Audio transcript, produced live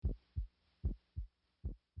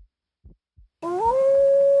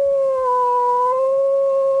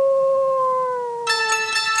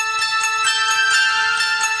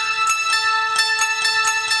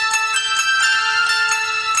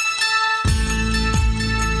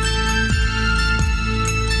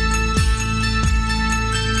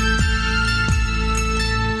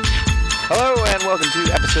welcome to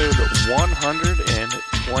episode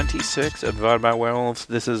 126 of Divided by Werewolves.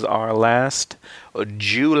 This is our last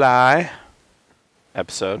July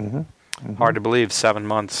episode. Hard to believe 7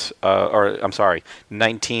 months,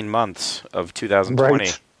 19 months of 2020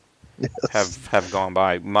 Right. Yes. have gone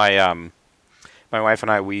by. My wife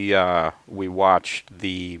and I, we watched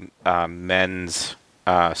the men's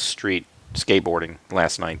street skateboarding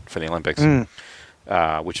last night for the Olympics,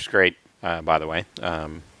 which is great, by the way.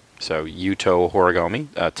 So Yuto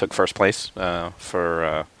Horigome took first place and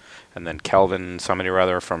then Kelvin somebody or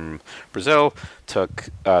other from Brazil took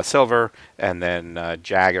silver, and then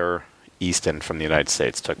Jagger Easton from the United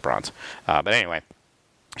States took bronze. But anyway,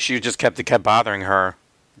 she just kept bothering her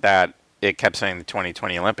that it kept saying the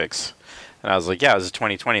 2020 Olympics. And I was like, yeah, it was the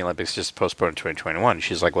 2020 Olympics, just postponed to 2021.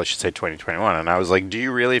 She's like, well, it should say 2021. And I was like, do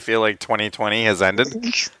you really feel like 2020 has ended?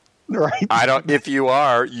 Right. I don't. If you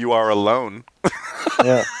are alone.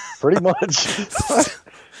 Yeah, pretty much.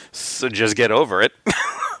 So just get over it.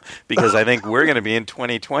 Because I think we're going to be in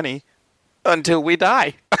 2020 until we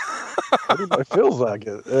die. Pretty much feels like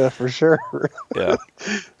it. Yeah, for sure.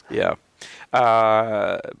 Yeah.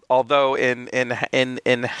 Although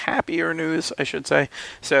in happier news, I should say,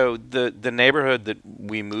 so the neighborhood that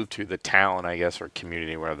we moved to, the town, I guess, or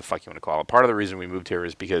community, whatever the fuck you want to call it, part of the reason we moved here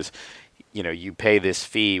is because, you know, you pay this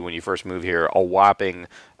fee when you first move here, a whopping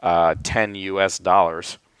 $10 US,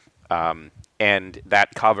 and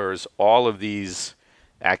that covers all of these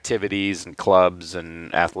activities and clubs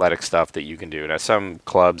and athletic stuff that you can do. Now, some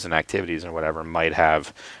clubs and activities or whatever might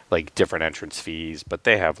have like different entrance fees, but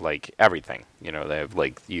they have like everything. You know, they have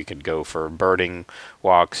like, you can go for birding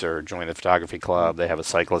walks or join the photography club. They have a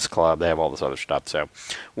cyclist club. They have all this other stuff. So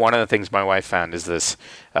one of the things my wife found is this,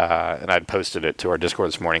 and I posted it to our Discord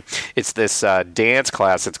this morning. It's this dance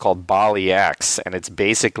class. It's called Bolly X, and it's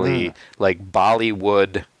basically like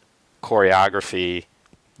Bollywood choreography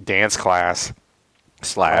dance class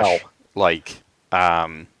 / like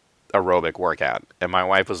aerobic workout. And my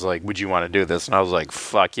wife was like, would you want to do this? And I was like,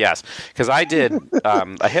 fuck yes. Because I did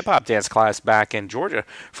a hip-hop dance class back in Georgia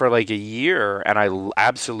for like a year, and I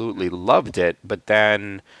absolutely loved it. But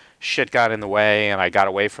then shit got in the way, and I got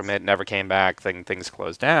away from it, never came back, things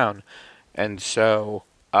closed down. And so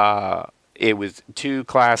it was 2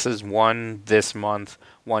 classes, one this month,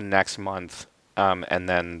 one next month, and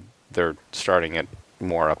then they're starting it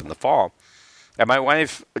more up in the fall. And my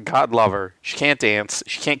wife, God love her, she can't dance.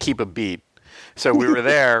 She can't keep a beat. So we were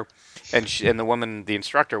there, and the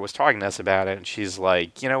instructor was talking to us about it, and she's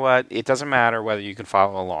like, you know what? It doesn't matter whether you can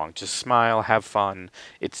follow along. Just smile, have fun.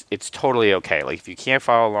 It's totally okay. Like, if you can't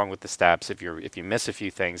follow along with the steps, if you miss a few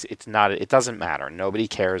things, it doesn't matter. Nobody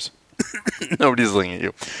cares. Nobody's looking at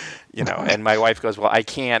you. You know. And my wife goes, well, I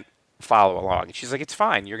can't follow along. And she's like, it's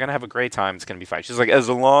fine. You're gonna have a great time. It's gonna be fine. She's like, as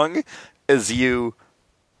long as you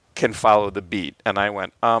can follow the beat. And I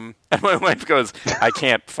went, and my wife goes, I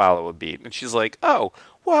can't follow a beat. And she's like, oh,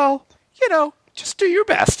 well, you know, just do your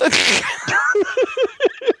best.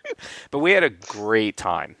 But we had a great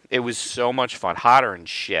time. It was so much fun. Hotter than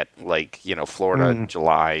shit. Like, you know, Florida in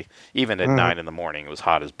July, even at 9 in the morning, it was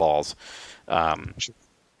hot as balls. But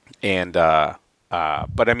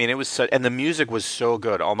I mean, it was and the music was so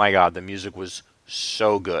good. Oh my God, the music was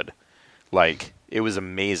so good. Like, it was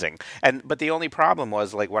amazing. But the only problem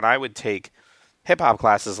was, like, when I would take hip-hop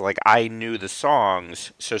classes, like, I knew the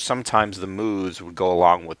songs, so sometimes the moves would go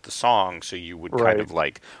along with the song, so you would kind of,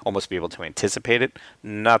 like, almost be able to anticipate it.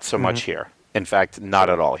 Not so much here. In fact, not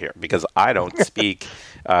at all here, because I don't speak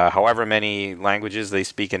however many languages they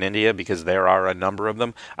speak in India, because there are a number of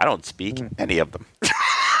them. I don't speak any of them.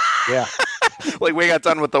 Yeah. Like, we got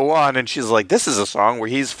done with the one, and she's like, this is a song where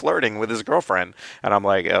he's flirting with his girlfriend. And I'm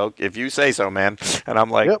like, oh, if you say so, man. And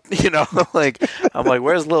I'm like, you know, I'm like,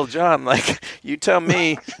 where's Lil Jon? Like, you tell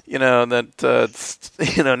me, you know, that,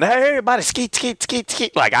 you know, now everybody skeet, skeet, skeet,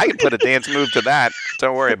 skeet. Like, I can put a dance move to that.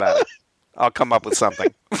 Don't worry about it. I'll come up with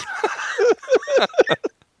something.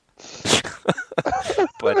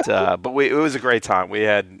 But it was a great time. We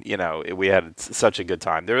had such a good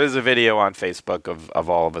time. There is a video on Facebook of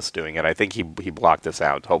all of us doing it. I think he blocked us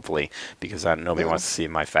out, hopefully, because nobody wants to see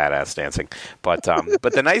my fat ass dancing. But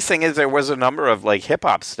the nice thing is there was a number of like hip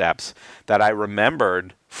hop steps that I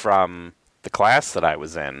remembered from the class that I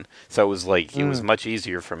was in. So it was like it was much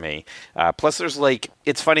easier for me. Plus, there's like,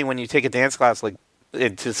 it's funny when you take a dance class, like,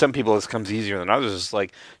 to some people this comes easier than others. It's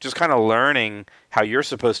like just kind of learning how you're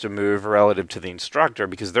supposed to move relative to the instructor,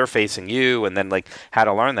 because they're facing you, and then like how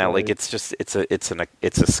to learn that. Like, it's just it's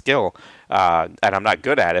a skill, and I'm not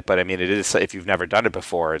good at it, but I mean, it is, if you've never done it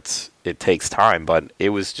before, it takes time. But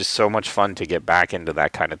it was just so much fun to get back into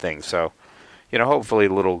that kind of thing. So hopefully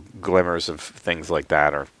little glimmers of things like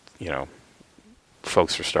that are,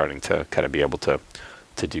 folks are starting to kind of be able to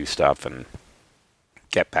do stuff and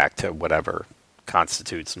get back to whatever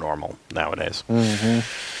constitutes normal nowadays.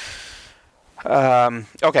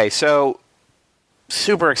 Okay, so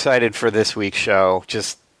super excited for this week's show.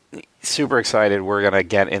 Just super excited. We're going to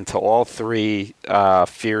get into all three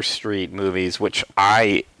Fear Street movies, which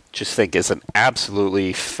I just think is an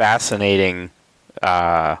absolutely fascinating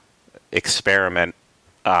experiment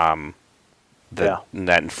that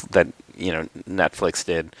Netflix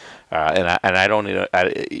did, and I don't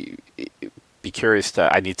be curious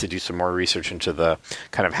I need to do some more research into the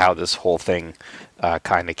kind of how this whole thing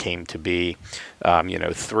kind of came to be.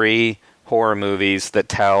 Three horror movies that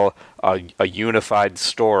tell a unified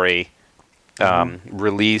story,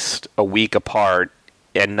 released a week apart,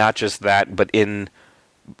 and not just that, but in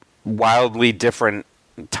wildly different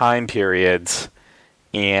time periods,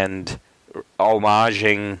 and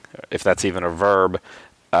homaging, if that's even a verb,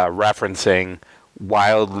 referencing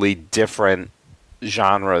wildly different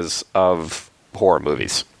genres of horror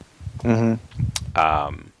movies.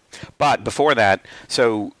 But before that,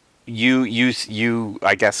 so you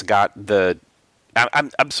I guess got the.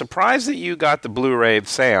 I'm surprised that you got the Blu-ray of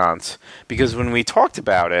Seance, because when we talked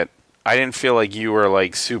about it, I didn't feel like you were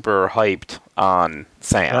like super hyped on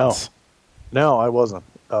Seance. No, I wasn't.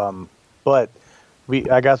 But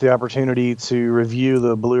I got the opportunity to review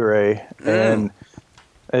the Blu-ray, and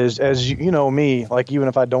as you know me, like even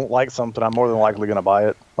if I don't like something, I'm more than likely going to buy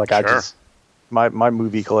it. Like Sure. My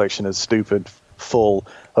movie collection is stupid, full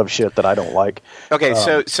of shit that I don't like. Okay,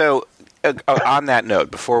 so on that note,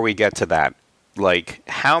 before we get to that, like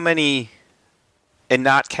how many, and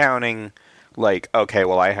not counting, like okay,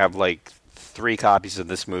 well I have like 3 copies of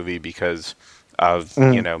this movie because of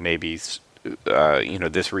maybe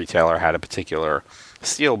this retailer had a particular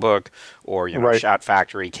steelbook, or Right. Shout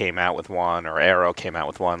Factory came out with one, or Arrow came out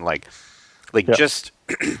with one. Like Yeah. just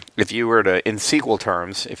if you were to, in sequel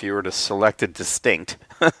terms, if you were to select a distinct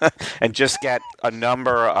and just get a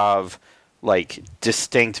number of like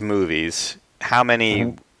distinct movies, how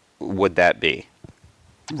many would that be?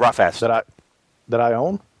 Rough estimate. that I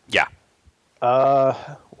own. Yeah.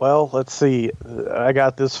 Well, let's see. I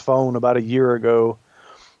got this phone about a year ago,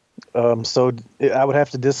 so I would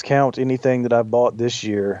have to discount anything that I bought this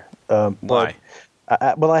year. Why?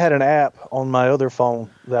 I had an app on my other phone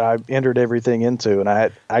that I entered everything into, and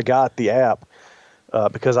I got the app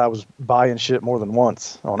because I was buying shit more than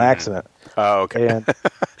once on accident. Oh, okay. And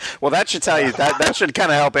Well, that should tell you that should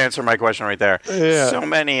kind of help answer my question right there. Yeah. So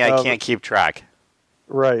many I can't keep track.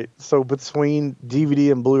 right, so between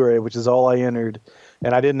DVD and Blu-ray, which is all I entered,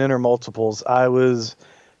 and I didn't enter multiples, I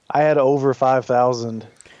had over 5,000.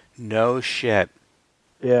 No shit.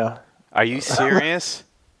 Yeah. Are you serious?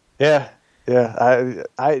 Yeah. I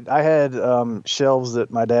had shelves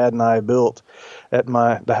that my dad and I built at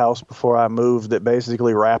the house before I moved that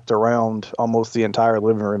basically wrapped around almost the entire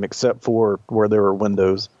living room except for where there were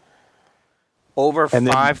windows. Over And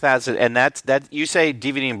then- 5,000, and that you say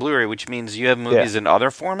DVD and Blu-ray, which means you have movies in other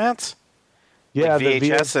formats, Yeah, like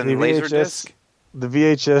VHS and Laserdisc. The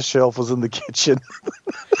VHS shelf was in the kitchen.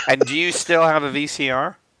 And do you still have a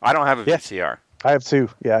VCR? I don't have a Yeah. VCR. I have 2.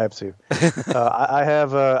 Yeah, I have 2. I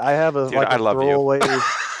have a Dude, like I a love you. throwaway.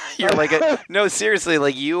 You're like no, seriously,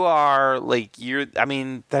 like you're. I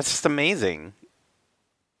mean, that's just amazing.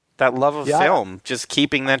 That love of Yeah, film, just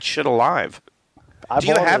keeping that shit alive. Do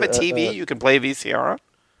you bought have a TV you can play VCR on?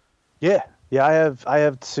 Yeah, I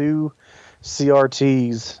have 2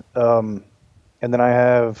 CRTs, and then I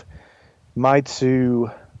have my 2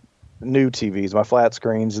 new TVs, my flat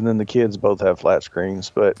screens, and then the kids both have flat screens.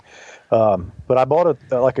 But I bought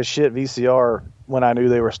a shit VCR when I knew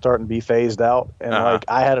they were starting to be phased out, and like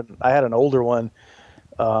I had an older one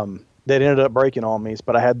that ended up breaking on me,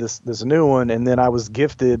 but I had this new one, and then I was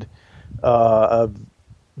gifted a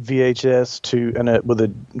VHS with a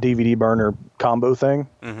DVD burner combo thing.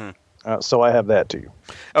 So I have that too.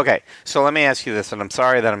 Okay, so let me ask you this, and I'm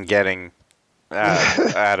sorry that I'm getting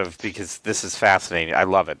out of, because this is fascinating. I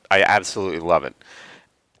love it. I absolutely love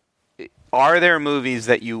it. Are there movies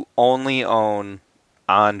that you only own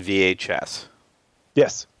on VHS?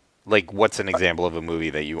 Yes. Like, what's an example of a movie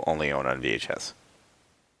that you only own on VHS?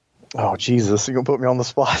 Oh Jesus, you're gonna put me on the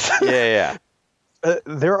spot. Yeah.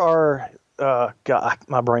 There are. God,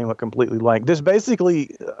 my brain went completely blank. There's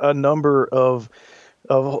basically a number of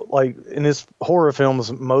like in his horror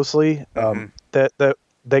films mostly that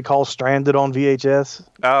they call stranded on VHS.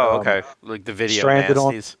 Oh, okay. Like the video Stranded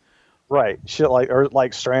on- nasties. Right, shit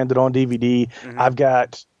like stranded on DVD. I've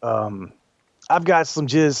got some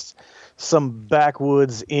just some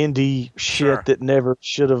backwoods indie Sure. shit that never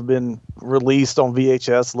should have been released on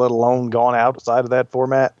VHS, let alone gone outside of that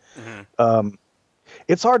format.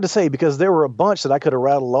 It's hard to say because there were a bunch that I could have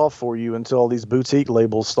rattled off for you until all these boutique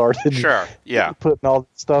labels started Sure. Yeah. putting all this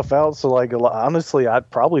stuff out. So, like, honestly, I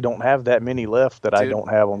probably don't have that many left that I Dude. don't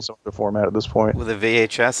have on some other format at this point. With a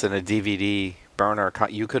VHS and a DVD burner,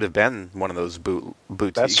 you could have been one of those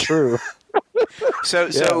boutiques. That's true.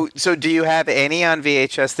 So do you have any on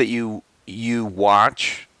VHS that you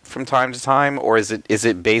watch from time to time, or is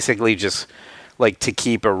it basically just like to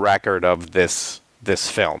keep a record of this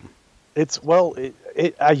film?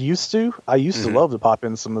 I used to love to pop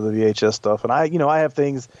in some of the VHS stuff, and I have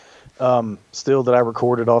things still that I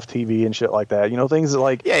recorded off TV and shit like that. Things that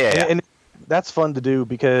like and that's fun to do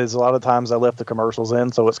because a lot of times I left the commercials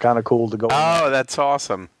in, so it's kind of cool to go. Oh, that's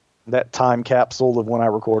awesome. That time capsule of when I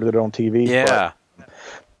recorded it on TV. Yeah.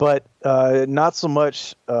 But not so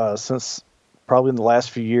much since probably in the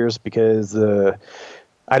last few years because I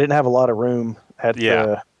didn't have a lot of room at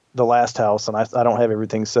the last house, and I don't have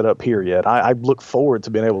everything set up here yet. I look forward to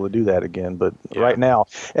being able to do that again, but right now,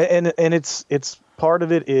 and it's part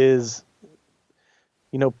of it is,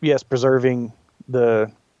 yes, preserving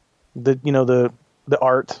the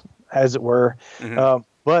art, as it were.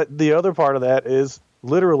 But the other part of that is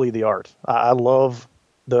literally the art. I love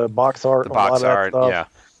the box art. The box art,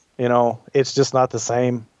 yeah. It's just not the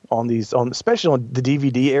same especially on the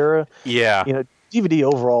DVD era. Yeah. DVD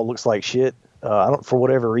overall looks like shit. I don't, for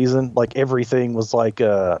whatever reason, like everything was like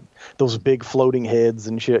those big floating heads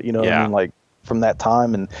and shit. What I mean? Like from that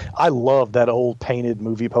time, and I love that old painted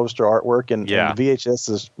movie poster artwork, and VHS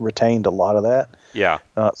has retained a lot of that. Yeah.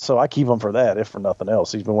 So I keep them for that, if for nothing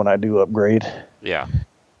else, even when I do upgrade. Yeah.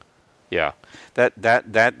 Yeah.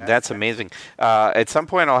 That's amazing. At some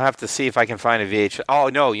point, I'll have to see if I can find a VHS. Oh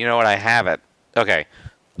no, you know what? I have it. Okay.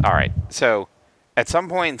 All right. So at some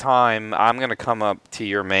point in time, I'm gonna come up to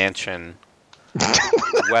your mansion.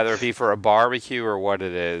 Whether it be for a barbecue or what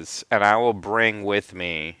it is, and I will bring with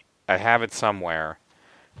me, I have it somewhere,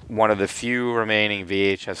 one of the few remaining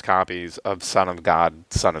VHS copies of Son of God,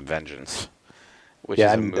 Son of Vengeance, which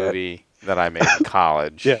is a movie that I made in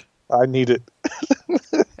college. Yeah, I need it.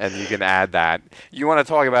 And you can add that. You want to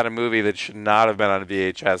talk about a movie that should not have been on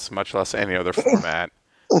VHS, much less any other format.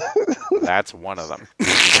 That's one of them.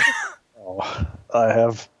 I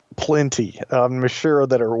have plenty. I'm sure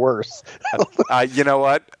that are worse. You know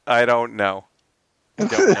what? I don't know. I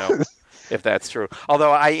don't know if that's true.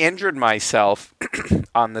 Although I injured myself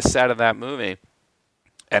on the set of that movie,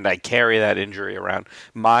 and I carry that injury around.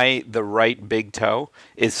 The right big toe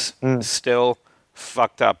is still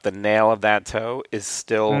fucked up. The nail of that toe is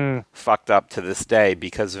still fucked up to this day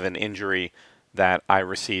because of an injury that I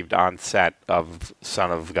received on set of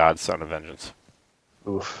Son of God, Son of Vengeance.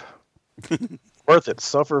 Oof. Worth it.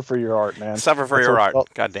 Suffer for your art, man. Suffer for your art.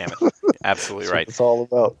 God damn it. Absolutely right. It's all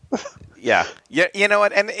about. Yeah. You know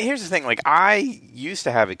what? And here's the thing. Like, I used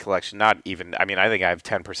to have a collection. Not even. I mean, I think I have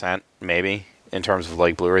 10% maybe in terms of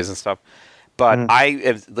like Blu-rays and stuff. But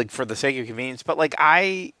I like for the sake of convenience. But like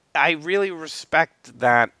I really respect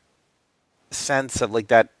that sense of like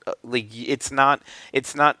that. Like it's not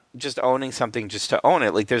just owning something just to own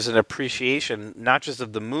it. Like there's an appreciation not just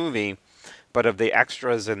of the movie, but of the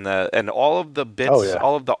extras and all of the bits,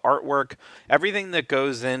 all of the artwork, everything that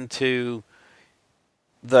goes into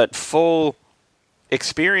the full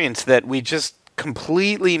experience that we just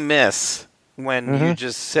completely miss when you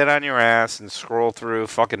just sit on your ass and scroll through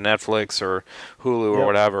fucking Netflix or Hulu or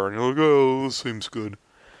whatever, and you're like, oh, this seems good.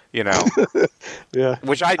 Yeah.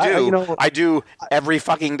 Which I do. I do every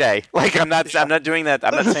fucking day. Like I'm not doing that.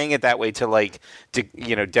 I'm not saying it that way to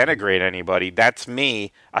denigrate anybody. That's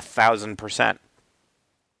me 1,000%.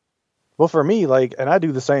 Well, for me, and I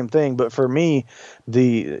do the same thing, but for me,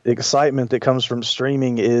 the excitement that comes from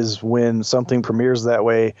streaming is when something premieres that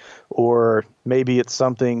way, or maybe it's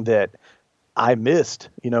something that I missed,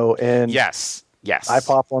 and Yes. I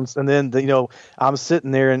pop on, and then I'm sitting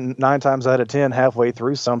there, and 9 times out of 10, halfway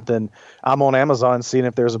through something, I'm on Amazon seeing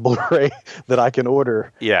if there's a Blu-ray that I can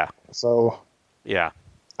order. Yeah. So. Yeah.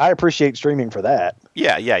 I appreciate streaming for that.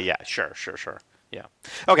 Yeah. Sure. Yeah.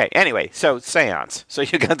 Okay. Anyway, so Seance. So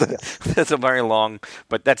you got that's a very long,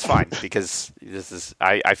 but that's fine because this is.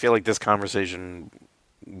 I feel like this conversation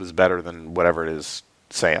was better than whatever it is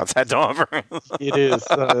Seance had to offer. It is.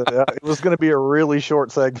 It was going to be a really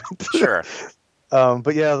short segment. Sure.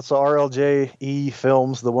 But yeah, so RLJE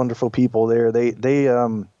Films, the wonderful people there, they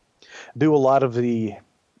do a lot of the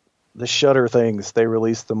Shudder things. They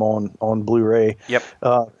release them on Blu-ray. Yep.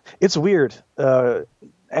 It's weird.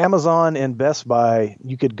 Amazon and Best Buy,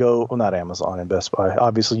 you could go, well, not Amazon and Best Buy.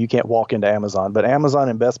 Obviously, you can't walk into Amazon, but Amazon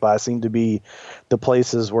and Best Buy seem to be the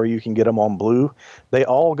places where you can get them on Blue. They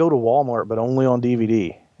all go to Walmart, but only on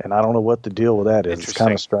DVD. And I don't know what the deal with that is. It's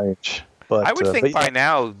kind of strange. But I would think by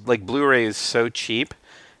now, like, Blu-ray is so cheap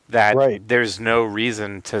that there's no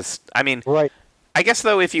reason to. I mean, I guess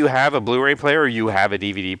though, if you have a Blu-ray player, you have a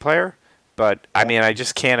DVD player. But I mean, I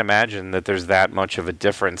just can't imagine that there's that much of a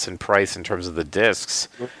difference in price in terms of the discs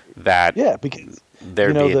that because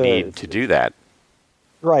there'd be a need to do that.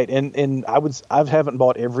 Right, and I haven't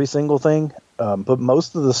bought every single thing, but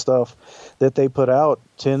most of the stuff that they put out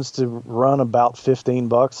tends to run about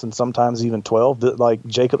 $15 and sometimes even $12. Like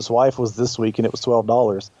Jacob's Wife was this week and it was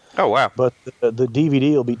 $12. Oh wow! But the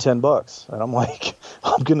DVD will be $10, and I'm like,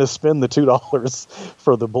 I'm gonna spend the $2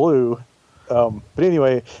 for the Blue. But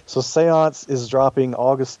anyway, so Seance is dropping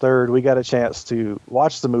August 3rd. We got a chance to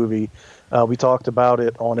watch the movie. We talked about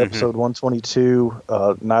it on episode 122.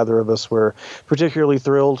 Neither of us were particularly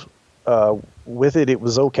thrilled with it. It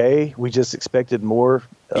was okay. We just expected more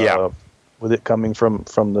with it coming from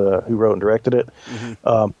the who wrote and directed it.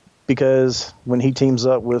 Because when he teams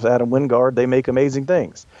up with Adam Wingard, they make amazing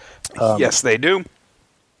things. Yes, they do.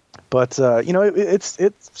 But,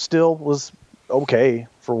 it still was okay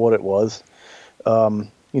for what it was. The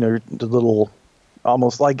little,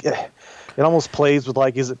 almost like, it almost plays with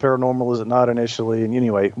like, is it paranormal, is it not initially? And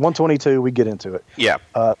anyway, 122, we get into it. Yeah.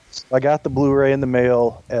 I got the Blu-ray in the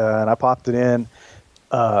mail, and I popped it in,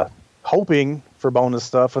 hoping for bonus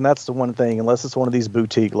stuff. And that's the one thing, unless it's one of these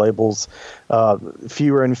boutique labels,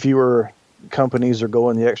 fewer and fewer companies are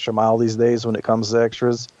going the extra mile these days when it comes to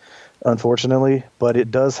extras, unfortunately. But it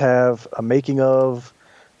does have a making of,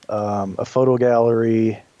 a photo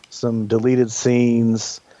gallery, some deleted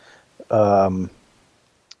scenes, some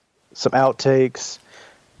outtakes.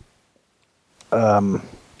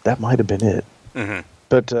 That might have been it.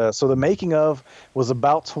 But so the making of was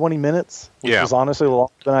about 20 minutes, which was honestly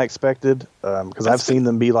longer than I expected, because I've seen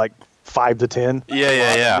them be like 5 to 10.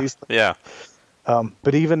 Yeah.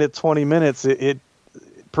 But even at 20 minutes, it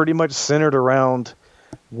pretty much centered around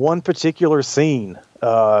one particular scene,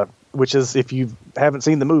 which is, if you haven't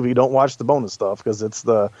seen the movie, don't watch the bonus stuff, because it's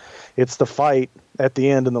the fight at the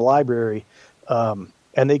end in the library.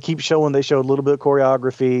 And they keep showing, they show a little bit of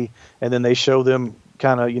choreography, and then they show them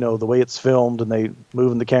kind of, the way it's filmed, and they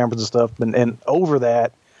moving the cameras and stuff. And over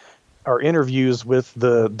that are interviews with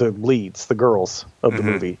the leads, the girls of the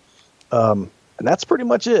movie. And that's pretty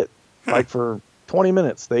much it. Like for 20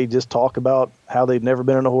 minutes, they just talk about how they've never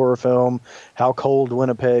been in a horror film, how cold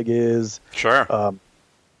Winnipeg is. Sure.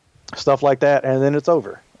 Stuff like that, and then it's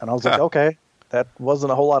over. And I was like, okay, that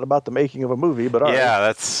wasn't a whole lot about the making of a movie, but all right.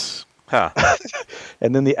 That's...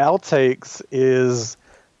 And then the outtakes is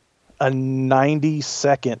a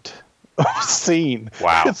 90-second scene.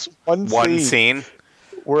 Wow. It's one scene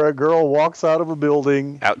where a girl walks out of a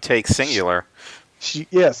building. Outtake singular. She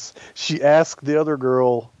asked the other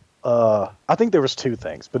girl, I think there was two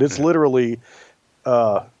things, but it's literally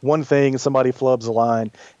one thing, somebody flubs a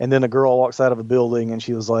line, and then a girl walks out of a building, and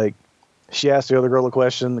she was like, she asked the other girl a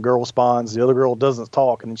question, the girl responds, the other girl doesn't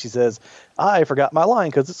talk, and then she says, I forgot my line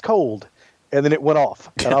because it's cold. And then it went off.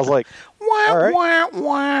 And I was like, all right.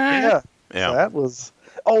 Yeah. So that was...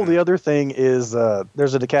 Oh, the other thing is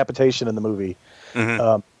there's a decapitation in the movie.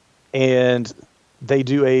 And they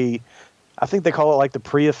do I think they call it like the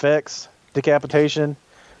pre-effects decapitation.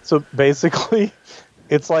 So basically,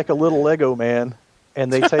 it's like a little Lego man,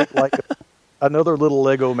 and they take like another little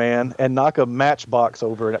Lego man and knock a matchbox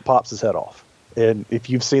over, and it pops his head off. And if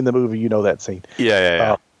you've seen the movie, you know that scene.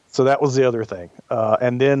 Yeah. So that was the other thing.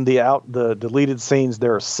 And then the deleted scenes,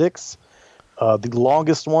 there are 6. The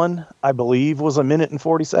longest one, I believe, was 1 minute and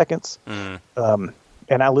 40 seconds. And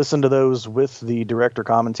I listened to those with the director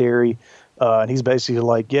commentary. And he's basically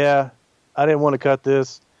like, yeah, I didn't want to cut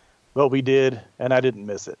this, but we did, and I didn't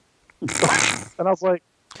miss it. And I was like,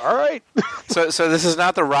 all right. So this is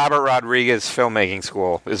not the Robert Rodriguez filmmaking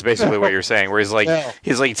school, is basically what you're saying, where he's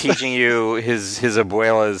like teaching you his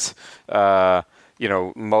abuela's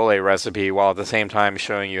mole recipe, while at the same time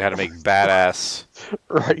showing you how to make badass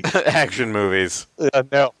action movies. No,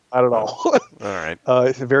 not at all. All right.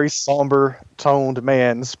 It's a very somber toned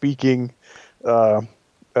man speaking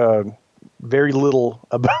very little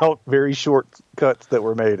about very short cuts that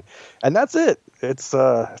were made, and that's it. It's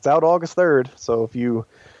out August 3rd. So if you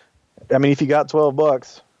got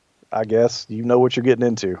 $12, I guess you know what you're getting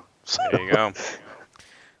into. So.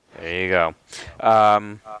 There you go.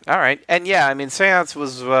 All right. And yeah, I mean, Seance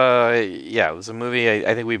was, it was a movie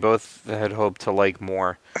I think we both had hoped to like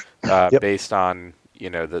more, based on,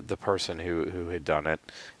 the person who had done it.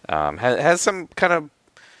 Has some kind of,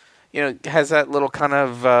 has that little kind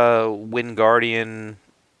of Wingardian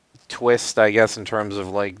twist, I guess, in terms of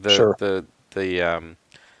like Sure. the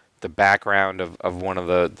background of one of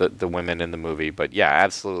the women in the movie. But yeah,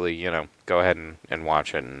 absolutely, go ahead and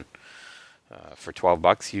watch it. And for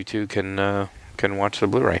 $12, you too can watch the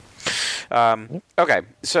Blu-ray. Okay,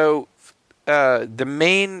 so the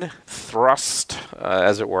main thrust,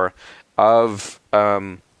 as it were, of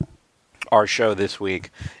our show this week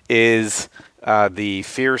is the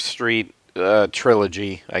Fear Street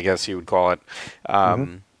trilogy, I guess you would call it,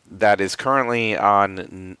 that is currently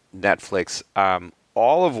on Netflix,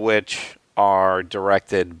 all of which are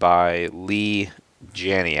directed by Lee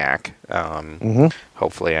Janiak.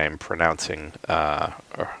 Hopefully I'm pronouncing their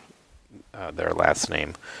last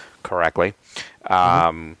name correctly.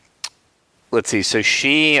 Let's see. So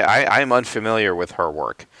I'm unfamiliar with her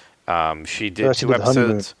work. She did She 2 did The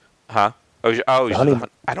Honeymoon. episodes. Huh?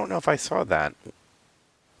 I don't know if I saw that.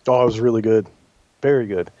 Oh, it was really good. Very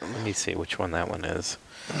good. Let me see which one that one is.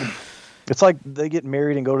 It's like they get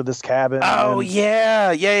married and go to this cabin. Oh, and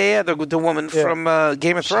yeah. The woman from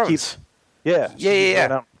Game of She Thrones. keeps- Yeah. Yeah, she keeps yeah.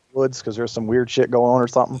 going out in the woods because there's some weird shit going on or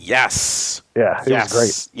something. Yes. Yeah, it was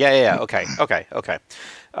great. Yeah. Okay.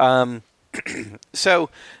 So,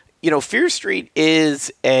 Fear Street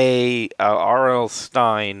is a R.L.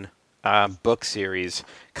 Stine book series,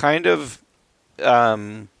 kind of,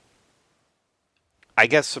 I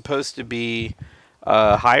guess, supposed to be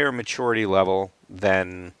a higher maturity level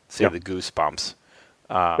than, say, the Goosebumps.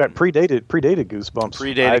 That predated Goosebumps.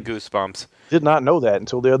 Predated Goosebumps. Did not know that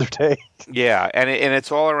until the other day. Yeah, and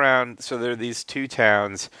it's all around. So there are these two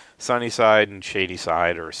towns, Sunnyside and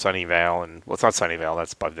Shadyside, or Sunnyvale, and well, it's not Sunnyvale.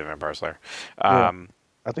 That's Buffy the Vampire Slayer.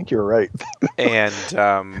 I think you're right.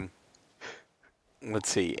 And let's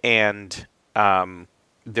see, and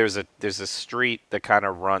there's a street that kind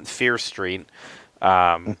of runs, Fear Street,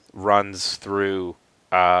 runs through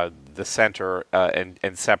the center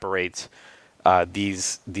and separates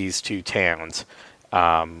these two towns,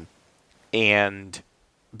 and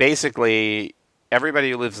basically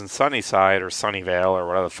everybody who lives in Sunnyside or Sunnyvale or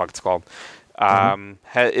whatever the fuck it's called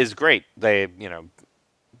is great. They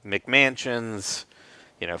McMansions,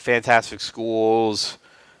 fantastic schools,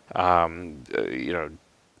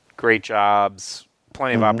 great jobs,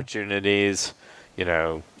 plenty of opportunities.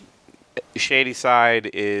 Shadyside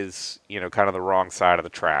is kind of the wrong side of the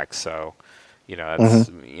tracks, so that's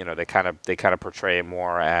they kind of portray it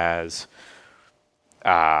more as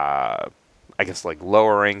I guess like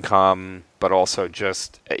lower income, but also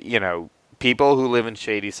just people who live in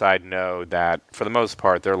Shadyside know that for the most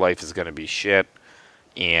part their life is going to be shit,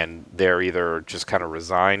 and they're either just kind of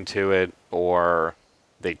resigned to it or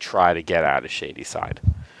they try to get out of Shadyside.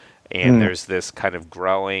 And there's this kind of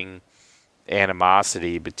growing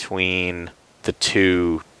animosity between the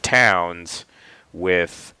two towns,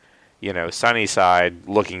 with Sunnyside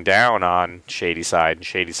looking down on Shadyside, and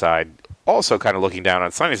Shadyside also kind of looking down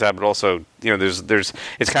on Sunnyside, but also there's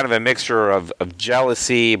it's kind of a mixture of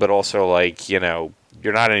jealousy, but also like you're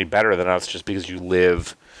not any better than us just because you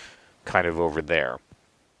live kind of over there.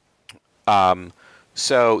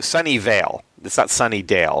 So Sunnyvale, it's not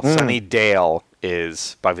Sunnydale. Sunnydale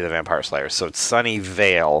is Buffy the Vampire Slayer, so it's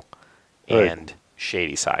Sunnyvale and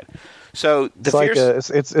Shadyside. So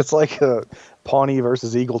it's like a Pawnee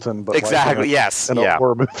versus Eagleton, but exactly, in a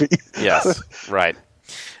horror movie. Yes, right.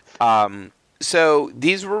 So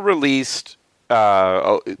these were released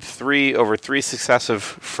over three successive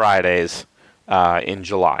Fridays in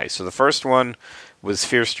July. So the first one was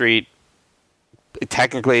Fear Street.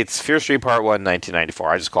 Technically, it's Fear Street Part 1, 1994.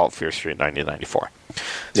 I just call it Fear Street 1994.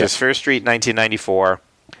 So it's Fear Street 1994,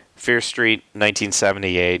 Fear Street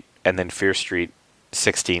 1978, and then Fear Street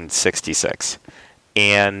 1666.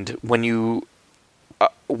 And when you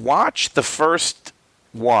watch the first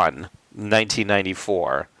one,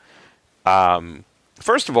 1994,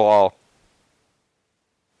 first of all,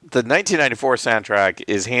 the 1994 soundtrack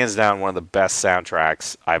is hands down one of the best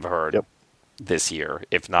soundtracks I've heard this year,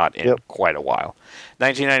 if not in quite a while.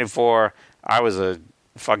 1994, I was a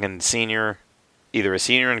fucking senior, either a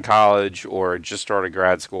senior in college or just started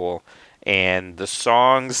grad school, and the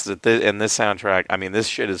songs that in this soundtrack, I mean, this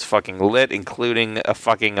shit is fucking lit, including a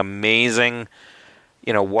fucking amazing,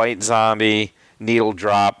 White Zombie, Needle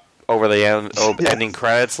Drop over the ending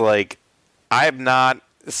credits. Like, I have not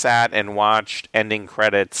sat and watched ending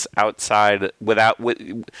credits outside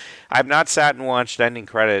I've not sat and watched ending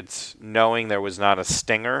credits knowing there was not a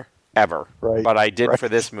stinger ever. Right. But I did Right. for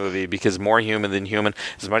this movie because More Human Than Human,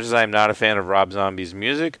 as much as I'm not a fan of Rob Zombie's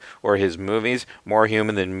music or his movies, More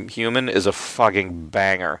Human Than Human is a fucking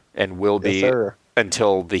banger and will Yes, be sir.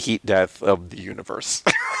 until the heat death of the universe.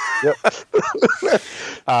 Yep.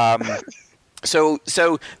 So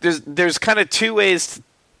there's kind of two ways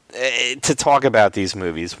to talk about these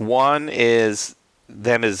movies. One is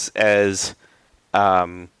them as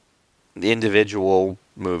individual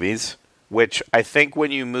movies, which I think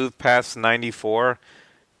when you move past 94,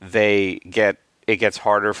 it gets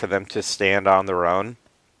harder for them to stand on their own.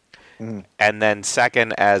 Mhm. And then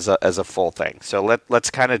second as a full thing. So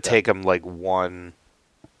let's kind of take them like one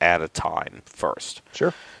at a time first.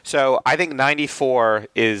 Sure. So I think 94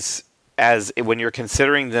 is, as when you're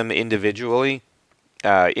considering them individually,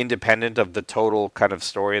 independent of the total kind of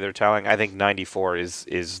story they're telling, I think 94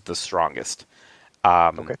 is the strongest.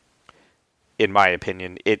 Okay. In my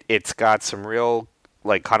opinion, it's got some real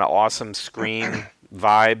like kind of awesome Scream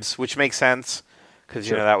vibes, which makes sense because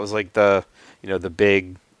Sure. that was like the the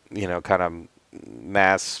big kind of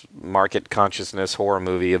mass market consciousness horror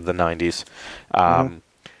movie of the 90s.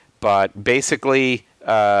 But basically,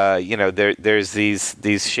 there's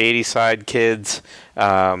these shady side kids.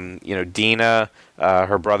 Dina,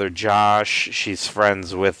 her brother Josh, she's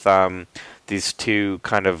friends with these two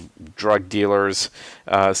kind of drug dealers,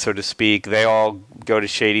 so to speak. They all go to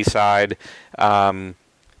shady side, and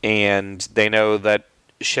they know that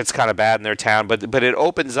shit's kind of bad in their town. But it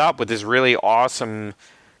opens up with this really awesome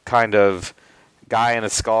kind of guy in a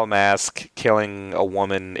skull mask killing a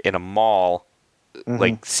woman in a mall,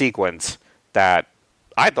 like sequence that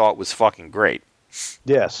I thought was fucking great.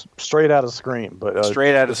 Yes, straight out of Scream, but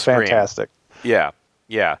Straight out of it's Scream. fantastic. Yeah.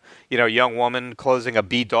 Young woman closing a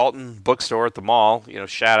B. Dalton bookstore at the mall.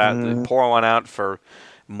 Shout out, pour one out for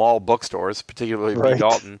mall bookstores, particularly B. Right.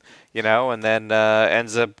 Dalton. And then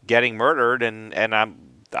ends up getting murdered. And I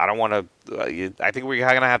don't want to. I think we're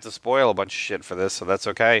gonna have to spoil a bunch of shit for this, so that's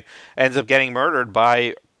okay. Ends up getting murdered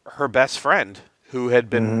by her best friend, who had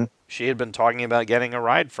been she had been talking about getting a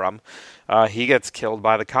ride from. He gets killed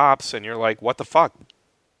by the cops, and you're like, what the fuck?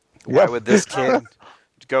 Why would this kid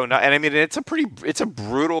go? And I mean, it's a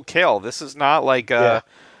brutal kill. This is not like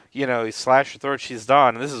you slash her throat, she's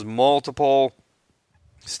done. This is multiple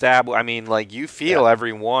stab. I mean, like you feel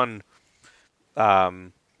every one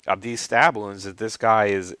of these stab wounds that this guy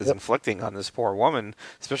is inflicting on this poor woman,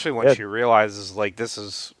 especially when she realizes like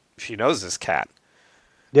she knows this cat.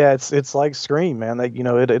 Yeah, it's like Scream, man. Like,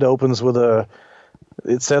 it opens with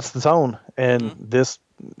it sets the tone, and this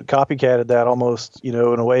copycatted that almost, in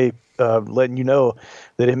a way, letting you know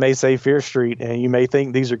that it may say Fear Street, and you may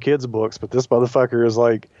think these are kids' books, but this motherfucker is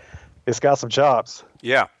like, it's got some chops.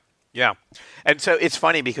 Yeah. And so it's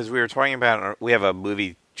funny because we were talking about, we have a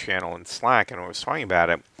movie channel in Slack, and I was talking about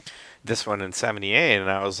it, this one in 78, and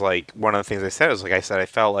I was like, one of the things I said was, like I said, I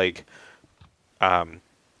felt like,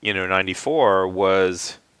 94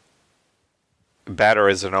 was better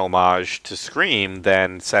as an homage to Scream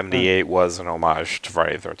than 78 was an homage to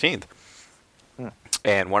Friday the 13th.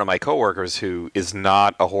 And one of my coworkers who is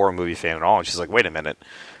not a horror movie fan at all, and she's like, wait a minute,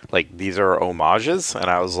 like, these are homages? And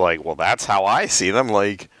I was like, well, that's how I see them.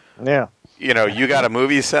 Like, Yeah. You got a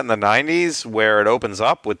movie set in the 90s where it opens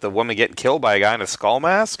up with the woman getting killed by a guy in a skull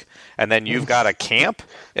mask, and then you've got a camp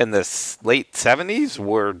in the late 70s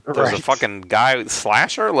where there's a fucking guy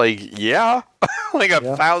slasher. Like, yeah, like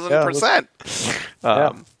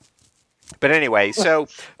 1,000%. But anyway, so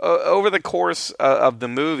over the course of the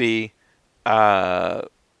movie,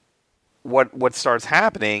 what starts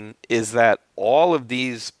happening is that all of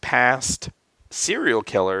these past serial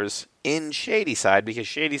killers in Shadyside, because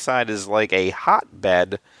Shadyside is like a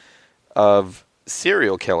hotbed of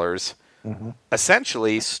serial killers,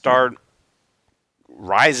 essentially start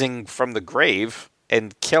rising from the grave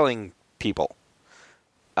and killing people.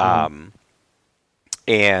 And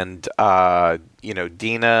Dina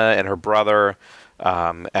and her brother,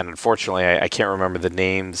 and unfortunately I can't remember the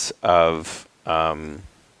names of the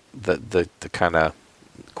kind of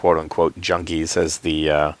quote unquote junkies, as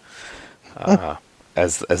the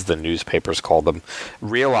as the newspapers call them,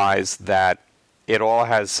 realize that it all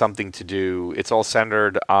has something to do. It's all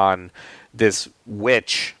centered on this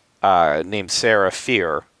witch named Sarah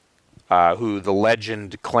Fear, who the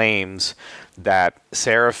legend claims that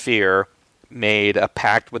Sarah Fear made a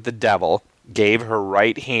pact with the devil, gave her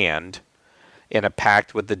right hand in a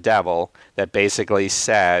pact with the devil that basically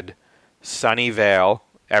said, Sunnyvale,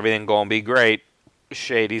 everything gonna be great.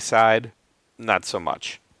 Shadyside, not so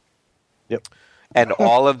much. Yep. And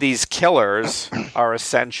all of these killers are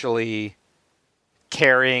essentially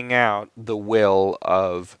carrying out the will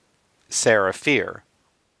of Sarah Fear.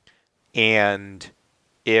 and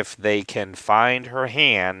if they can find her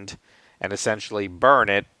hand and essentially burn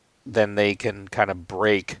it, then they can kind of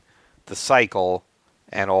break the cycle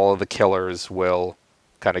and all of the killers will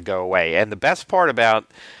kind of go away. And the best part about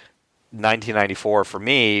 1994 for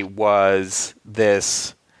me was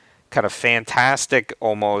this kind of fantastic,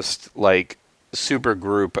 almost like super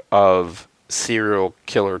group of serial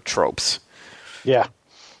killer tropes. Yeah.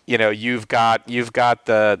 You've got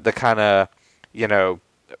the kind of,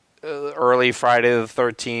 early Friday the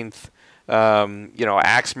 13th,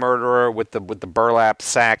 axe murderer with the burlap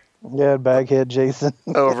sack. Yeah, Baghead Jason.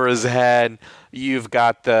 over his head. You've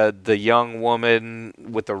got the young woman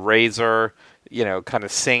with the razor, kind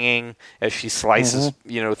of singing as she slices,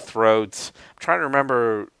 throats. I'm trying to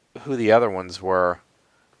remember who the other ones were.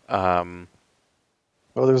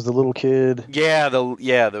 There's the little kid. Yeah,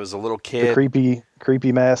 there was a little kid. The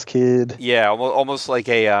creepy mask kid. Yeah, almost like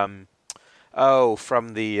a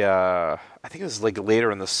from the I think it was like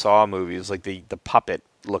later in the Saw movie. It was like the puppet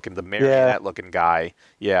looking, the marionette looking guy.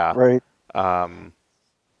 Yeah, right.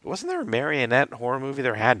 Wasn't there a marionette horror movie?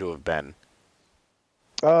 There had to have been.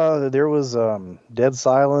 There was Dead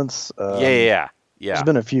Silence. Yeah. There's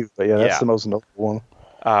been a few, but that's the most notable one.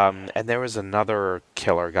 And there was another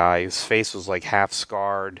killer guy whose face was like half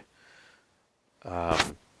scarred.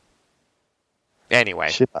 Anyway.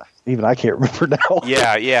 Shit, even I can't remember now.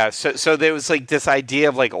 Yeah. So there was like this idea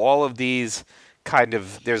of like all of these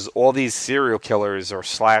there's all these serial killers or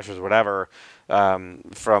slashers, whatever,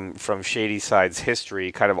 from Shady Side's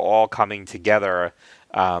history, kind of all coming together.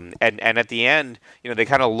 And at the end, they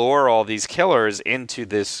kind of lure all these killers into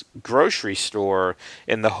this grocery store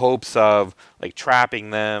in the hopes of like trapping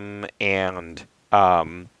them and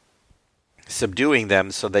subduing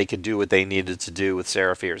them so they could do what they needed to do with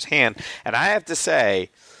Sarah Fier's hand. And I have to say,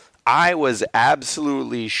 I was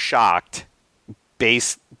absolutely shocked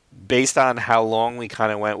based on how long we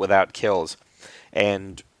kind of went without kills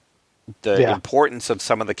and the importance of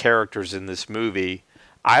some of the characters in this movie.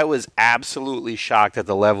 I was absolutely shocked at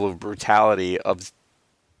the level of brutality of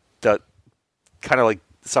the kind of like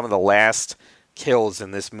some of the last kills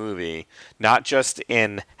in this movie, not just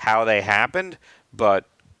in how they happened, but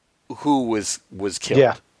who was killed.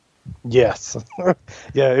 Yeah. Yes.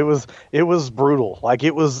 Yeah, it was brutal. Like,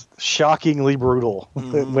 it was shockingly brutal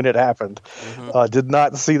when it happened. Did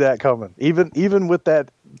not see that coming. Even with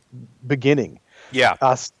that beginning. Yeah.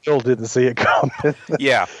 I still didn't see it coming.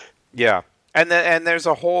 Yeah. And there's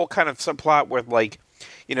a whole kind of subplot where, like,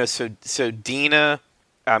 so Dina,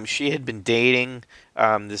 she had been dating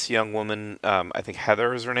this young woman, I think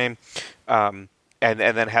Heather is her name, and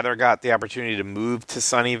then Heather got the opportunity to move to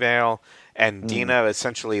Sunnyvale, and Dina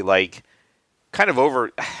essentially, like, kind of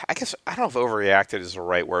I guess, I don't know if overreacted is the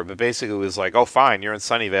right word, but basically was like, oh, fine, you're in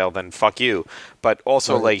Sunnyvale, then fuck you. But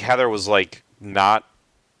also, like, Heather was, like, not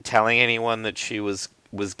telling anyone that she was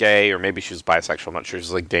gay, or maybe she was bisexual. I'm not sure. She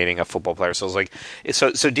was like dating a football player. So it was like,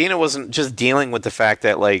 so Dina wasn't just dealing with the fact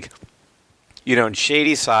that, like, in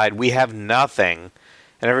Shady Side we have nothing,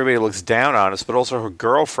 and everybody looks down on us. But also her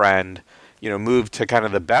girlfriend, moved to kind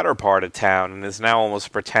of the better part of town and is now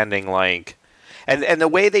almost pretending like. And the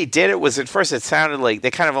way they did it was, at first it sounded like they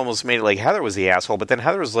kind of almost made it like Heather was the asshole, but then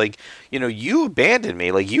Heather was like, you abandoned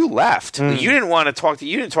me, like, you left, like, you didn't want to talk to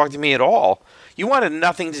you didn't talk to me at all. You wanted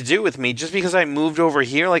nothing to do with me just because I moved over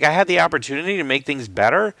here. Like, I had the opportunity to make things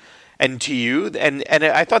better, and to you, and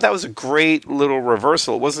I thought that was a great little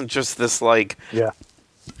reversal. It wasn't just this, like,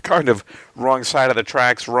 kind of wrong side of the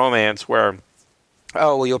tracks romance where,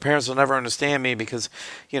 oh, well, your parents will never understand me because,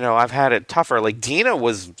 I've had it tougher. Like, Dina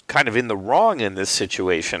was kind of in the wrong in this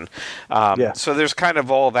situation. So there's kind of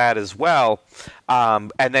all that as well.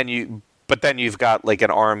 But then you've got, like, an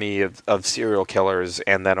army of serial killers,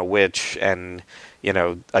 and then a witch, and,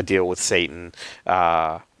 a deal with Satan,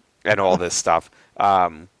 and all this stuff.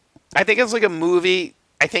 I think it's like a movie.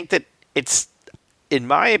 I think that it's, in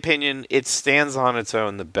my opinion, it stands on its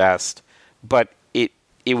own the best, but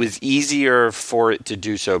it was easier for it to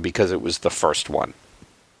do so because it was the first one.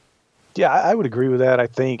 Yeah, I would agree with that. I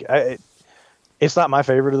think it's not my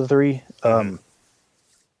favorite of the three.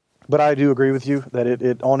 But I do agree with you that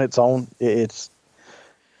it on its own, it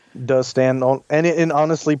does stand on, and it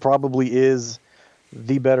honestly probably is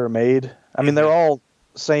the better made. I mean, they're all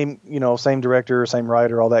same director, same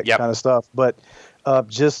writer, all that kind of stuff. But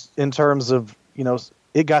just in terms of,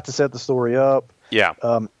 it got to set the story up. Yeah.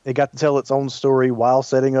 It got to tell its own story while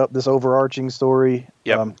setting up this overarching story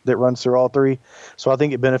that runs through all three. So I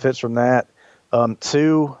think it benefits from that.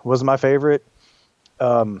 2 was my favorite,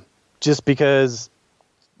 just because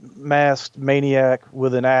masked maniac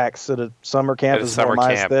with an axe at a summer camp is more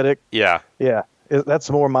my aesthetic. Yeah. Yeah. that's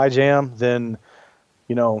more my jam than,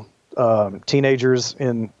 you know, teenagers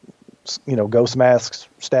in, you know, ghost masks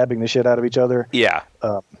stabbing the shit out of each other. Yeah.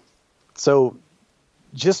 So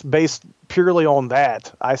just based purely on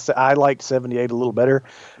that, I liked 78 a little better.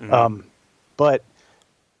 Mm-hmm. But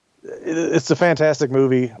it's a fantastic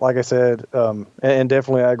movie, like I said, and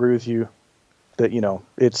definitely I agree with you that, you know,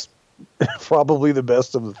 it's probably the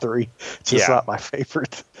best of the three. It's just not my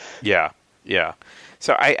favorite. Yeah, yeah.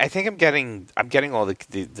 So I think I'm getting all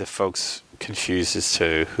the folks confused as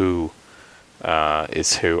to who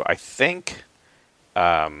is who. I think.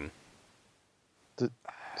 So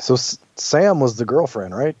Sam was the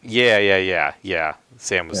girlfriend, right? Yeah.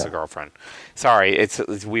 Sam was the girlfriend. Sorry, I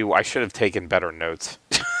should have taken better notes.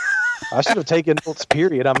 I should have taken notes.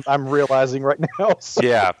 Period. I'm realizing right now. So.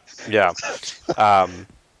 Yeah.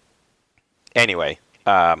 Anyway,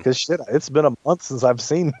 because shit, it's been a month since I've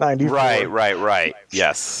seen 94. Right.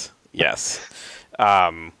 Yes.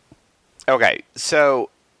 Okay, so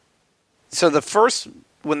when the first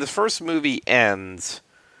movie ends,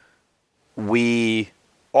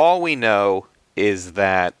 all we know is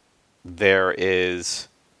that there's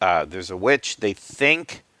a witch. They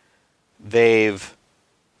think they've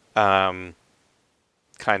kind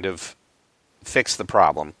of fixed the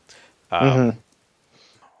problem,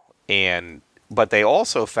 but they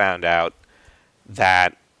also found out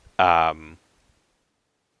that Sam,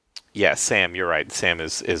 you're right. Sam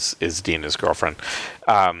is Dina's girlfriend,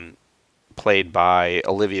 played by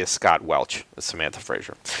Olivia Scott Welch, Samantha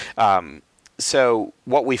Fraser. So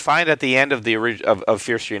what we find at the end of of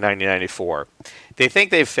Fear Street 1994, they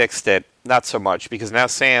think they've fixed it. Not so much, because now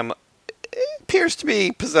Sam appears to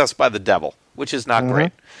be possessed by the devil, which is not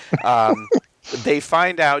great. They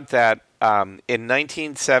find out that in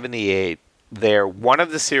 1978, one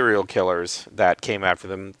of the serial killers that came after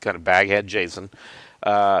them, kind of Baghead Jason,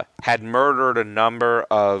 had murdered a number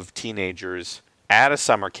of teenagers at a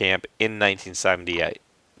summer camp in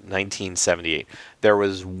 1978. There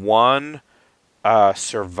was one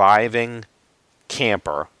surviving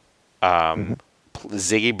camper,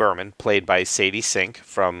 Ziggy Berman, played by Sadie Sink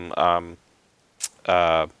from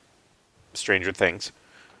Stranger Things,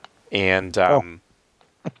 and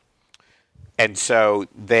so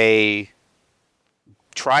they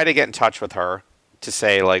try to get in touch with her to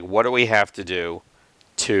say, like, what do we have to do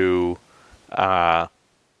to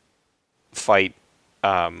fight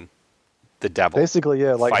the devil? Basically,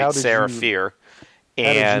 yeah. Like, fight how did Sarah you, Fear?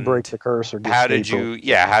 How did you break the curse? Or how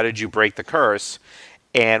did you break the curse?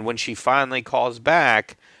 And when she finally calls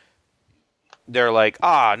back, they're like,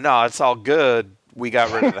 no, it's all good. We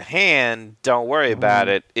got rid of the hand. Don't worry about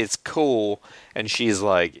it. It's cool. And she's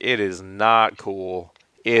like, it is not cool.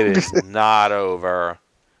 It is not over.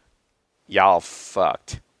 Y'all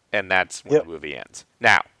fucked. And that's when the movie ends.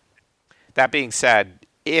 Now, that being said,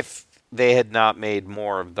 if they had not made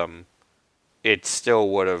more of them, it still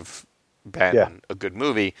would have been a good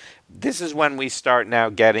movie. This is when we start now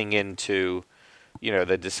getting into,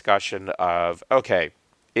 the discussion of, okay,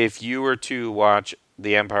 if you were to watch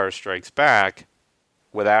The Empire Strikes Back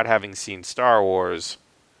without having seen Star Wars,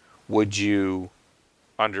 would you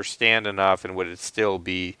understand enough, and would it still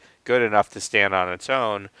be good enough to stand on its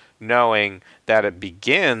own, knowing that it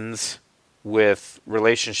begins with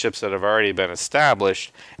relationships that have already been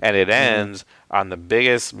established, and it ends on the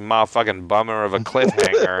biggest motherfucking bummer of a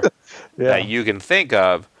cliffhanger that you can think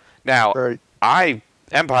of. Now,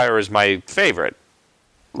 Empire is my favorite,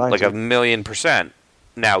 like 1,000,000%.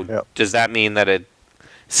 Now, does that mean that it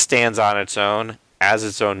stands on its own as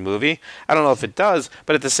its own movie? I don't know if it does,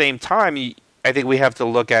 but at the same time, I think we have to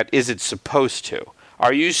look at, is it supposed to?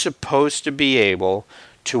 Are you supposed to be able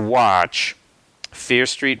to watch Fear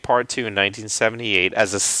Street Part 2 in 1978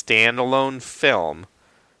 as a standalone film,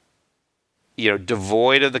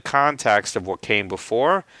 devoid of the context of what came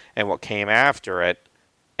before and what came after it,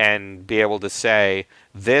 and be able to say,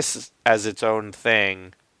 this as its own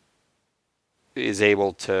thing is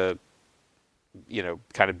able to,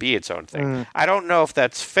 kind of be its own thing? I don't know if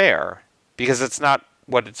that's fair, because it's not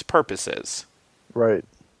what its purpose is. Right.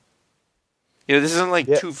 This isn't like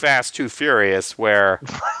Too Fast, Too Furious, where,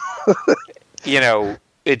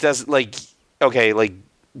 it doesn't,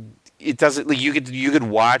 it doesn't, you could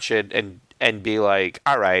watch it and be like,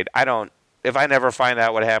 all right, if I never find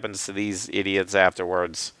out what happens to these idiots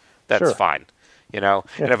afterwards, that's fine, and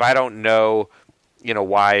if I don't know,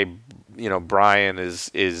 why, Brian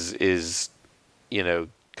is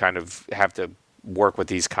kind of have to work with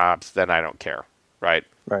these cops, then I don't care. Right.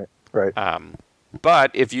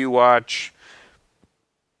 But if you watch,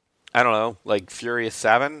 I don't know, like Furious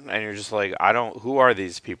 7, and you're just like, who are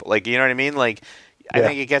these people? Like, you know what I mean? Like, I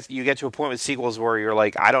think you get to a point with sequels where you're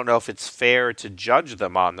like, I don't know if it's fair to judge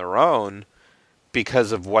them on their own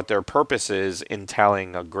because of what their purpose is in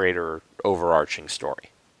telling a greater overarching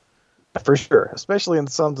story. For sure, especially in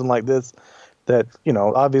something like this that, you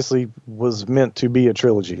know, obviously was meant to be a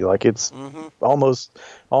trilogy. Like, it's almost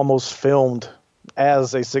filmed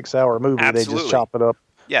as a 6-hour movie. Absolutely. They just chop it up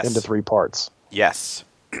Yes. into 3 parts. Yes.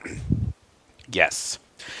 Yes.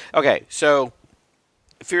 Okay, so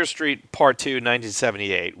Fear Street Part 2,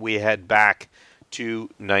 1978. We head back to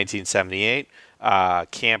 1978.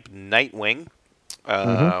 Camp Nightwing,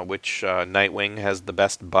 which Nightwing has the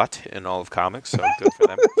best butt in all of comics, so good for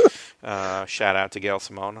them. Shout out to Gail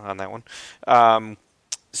Simone on that one.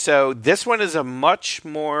 So this one is a much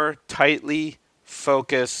more tightly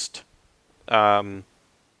focused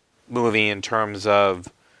movie in terms of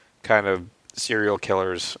kind of serial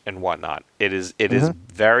killers and whatnot. It is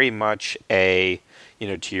very much a, you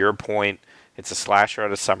know, to your point, it's a slasher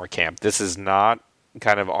at a summer camp. This is not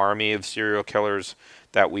kind of army of serial killers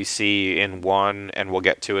that we see in 1, and we'll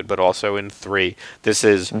get to it, but also in 3. This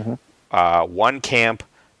is one camp,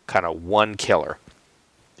 kind of one killer.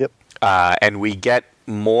 Yep. And we get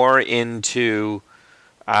more into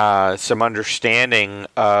some understanding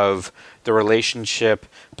of the relationship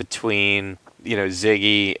between, you know,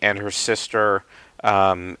 Ziggy and her sister,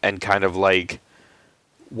 and kind of like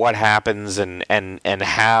what happens and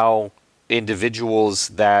how individuals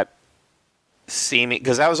that seeming,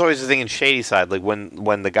 because that was always the thing in Shady Side, like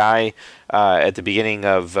when the guy at the beginning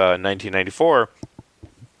of 1994,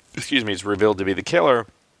 is revealed to be the killer,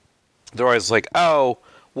 they're always like, oh,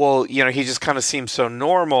 well, you know, he just kind of seems so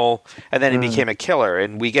normal, and then he became a killer,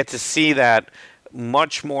 and we get to see that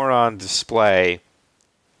much more on display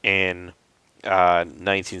in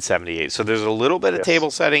 1978. So there's a little bit of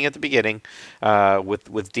table setting at the beginning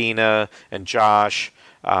with Dina and Josh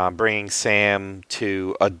bringing Sam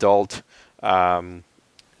to adult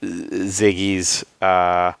Ziggy's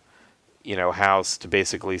house to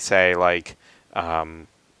basically say, like,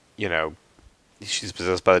 you know, she's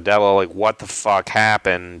possessed by the devil, like, what the fuck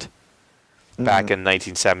happened back in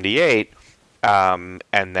 1978, and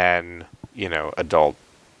then, you know, adult,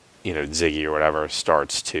 you know, Ziggy or whatever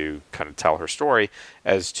starts to kind of tell her story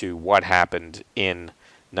as to what happened in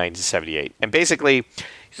 1978. And basically,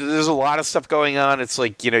 so there's a lot of stuff going on. It's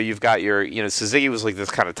like, you know, you've got your, you know, so Ziggy was like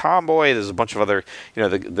this kind of tomboy. There's a bunch of other, you know,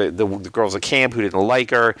 the girls at camp who didn't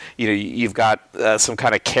like her. You know, you've got some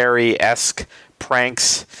kind of Carrie-esque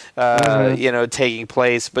pranks, you know, taking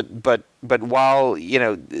place. But while, you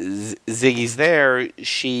know, Ziggy's there,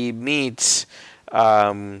 she meets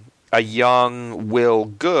a young Will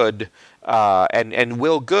Good, and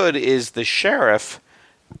Will Good is the sheriff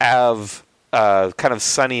of kind of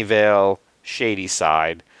Sunnyvale, Shady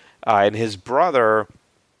Side, and his brother,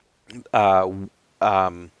 Will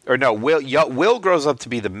grows up to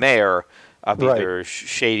be the mayor of either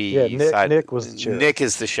Shady Side. Nick was the sheriff. Nick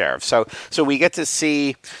is the sheriff. So we get to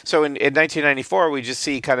see. So in 1994, we just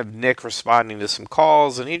see kind of Nick responding to some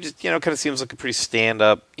calls, and he just, you know, kind of seems like a pretty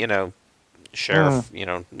stand-up, you know, sheriff, you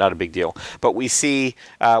know, not a big deal. But we see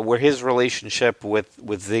where his relationship with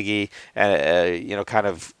Ziggy, you know, kind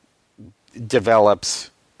of develops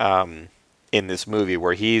in this movie,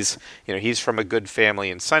 where he's from a good family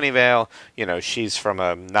in Sunnyvale, you know, she's from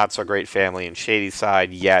a not so great family in Shady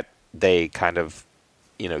Side, yet they kind of,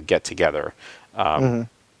 you know, get together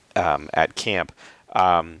at camp.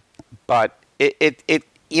 But it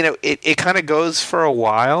you know, it kind of goes for a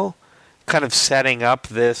while, kind of setting up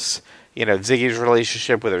this, you know, Ziggy's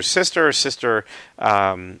relationship with her sister. Her sister,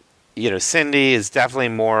 you know, Cindy is definitely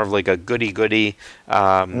more of like a goody-goody.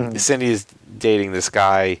 Cindy is dating this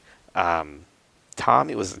guy,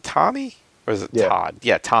 Tommy. Was it Tommy? Or is it Todd?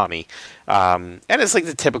 Yeah, Tommy. And it's like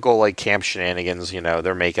the typical, like, camp shenanigans, you know,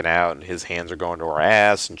 they're making out and his hands are going to her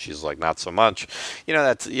ass and she's like, not so much. You know,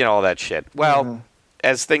 that's, you know, all that shit. Well,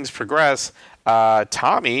 as things progress,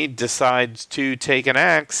 Tommy decides to take an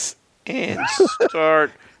axe and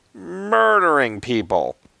start murdering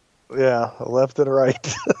people. Yeah, left and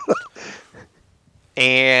right.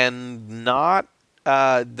 And not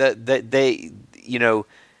that they, you know,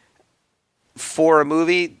 for a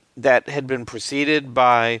movie that had been preceded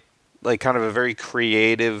by like kind of a very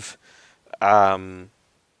creative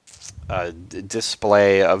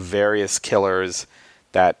display of various killers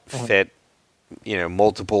that fit, you know,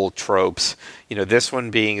 multiple tropes. You know, this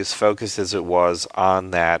one being as focused as it was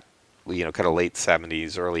on that, you know, kind of late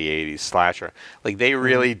 70s, early 80s slasher. Like, they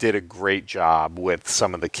really did a great job with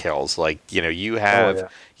some of the kills. Like, you know, you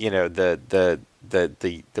have, you know, the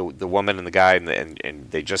the woman and the guy, and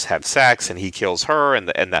they just have sex, and he kills her,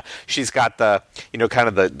 and she's got the kind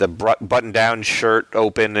of the button down shirt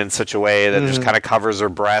open in such a way that just kind of covers her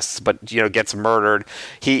breasts, but gets murdered.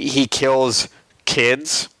 He kills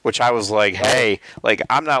kids, which I was like, hey, like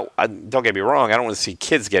don't get me wrong, I don't want to see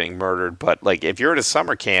kids getting murdered, but like if you're at a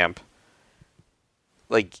summer camp,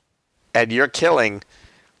 like, and you're killing,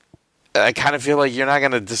 I kind of feel like you're not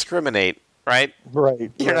going to discriminate. Right?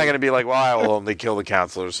 Right. You're not going to be like, well, I will only kill the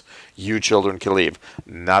counselors. You children can leave.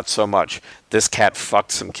 Not so much. This cat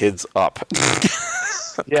fucked some kids up.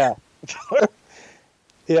 Yeah.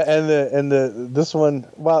 Yeah, and this one,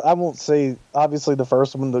 well, I won't say, obviously the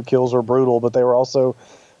first one, the kills were brutal, but they were also,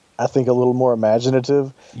 I think, a little more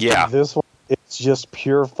imaginative. Yeah. This one, it's just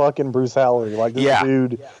pure fucking brutality. Like, this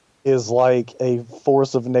dude is like a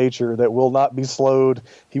force of nature that will not be slowed.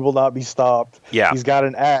 He will not be stopped. Yeah. He's got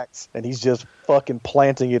an axe, and he's just fucking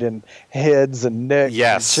planting it in heads and necks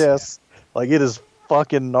and chests. Like, it is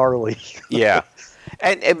fucking gnarly. Yeah.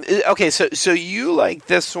 And okay, so you like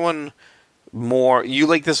this one more? You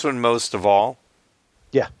like this one most of all?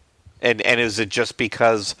 Yeah. And is it just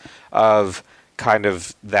because of kind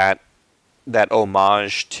of that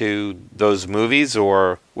homage to those movies,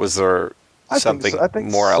 or was there something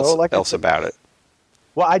more else about it?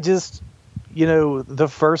 Well, I just, the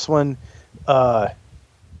first one,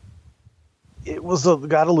 it was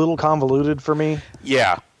got a little convoluted for me.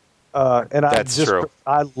 Yeah. And that's true.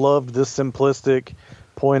 I loved the simplistic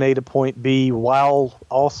point A to point B while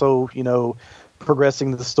also,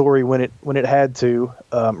 progressing the story when it had to,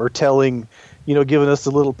 or telling, giving us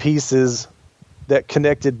the little pieces that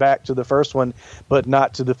connected back to the first one, but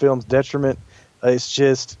not to the film's detriment. It's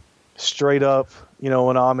just straight up, an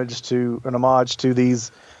homage to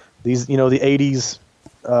these, the 80s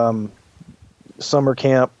summer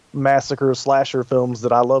camp massacre slasher films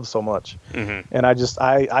that I love so much. Mm-hmm. And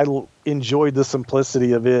I enjoyed the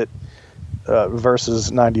simplicity of it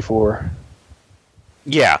versus 94.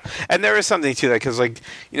 Yeah, and there is something to that because, like,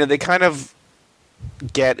 they kind of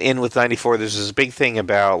get in with 94. There's this big thing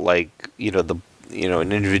about, like,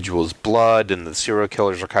 an individual's blood, and the serial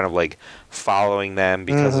killers are kind of like following them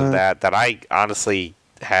because of that I honestly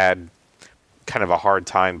had kind of a hard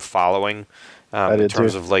time following in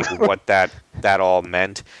terms of like what that all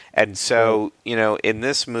meant. And so, in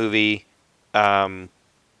this movie, it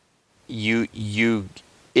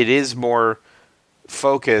is more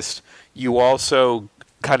focused. You also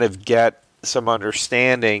kind of get some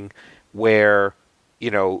understanding where,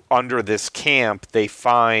 under this camp, they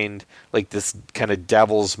find like this kind of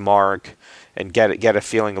devil's mark and get a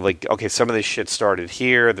feeling of like, okay, some of this shit started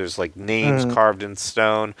here. There's like names carved in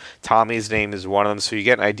stone. Tommy's name is one of them. So you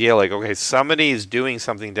get an idea like, okay, somebody is doing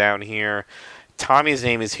something down here. Tommy's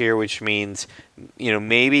name is here, which means,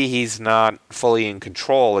 maybe he's not fully in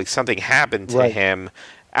control. Like something happened to him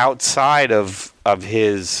outside of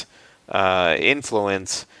his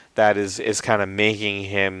influence that is kind of making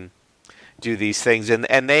him do these things.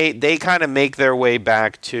 And they kind of make their way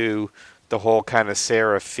back to the whole kind of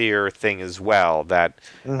Sarah Fear thing as well, that,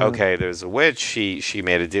 okay, there's a witch, she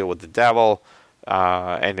made a deal with the devil,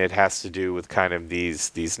 and it has to do with kind of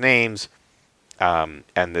these names, and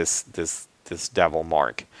this devil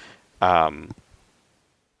mark.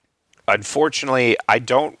 Unfortunately, I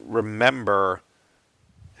don't remember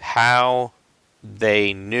how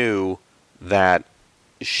they knew that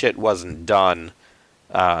shit wasn't done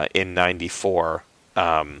in 94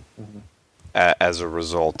 as a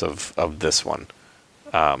result of this one.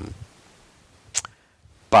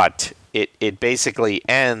 But it basically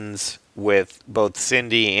ends with both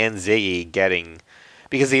Cindy and Ziggy getting...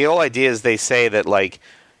 Because the whole idea is they say that, like,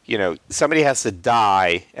 somebody has to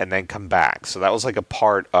die and then come back. So that was like a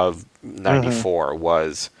part of 94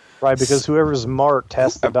 was... Right, because whoever's marked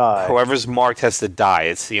has to die. Whoever's marked has to die.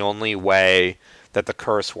 It's the only way that the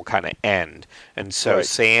curse will kind of end. And so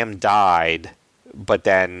Sam died, but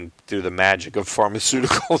then through the magic of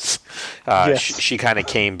pharmaceuticals, she kind of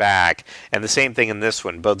came back. And the same thing in this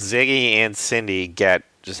one. Both Ziggy and Cindy get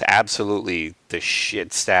just absolutely the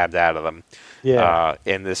shit stabbed out of them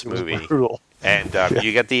in this movie. Brutal. And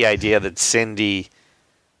you get the idea that Cindy...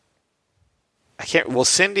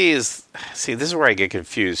 Cindy is... See, this is where I get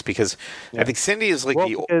confused, because I think Cindy is like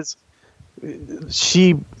because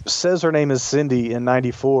she says her name is Cindy in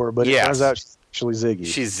 94, but it turns out she's actually Ziggy.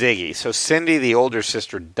 She's Ziggy. So Cindy, the older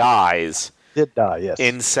sister, dies. Did die, yes.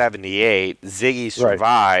 In 78. Ziggy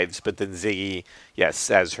survives, but then Ziggy,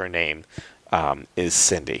 says her name is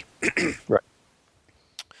Cindy. Right.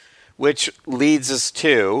 Which leads us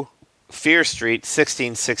to Fear Street,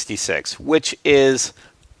 1666, which is...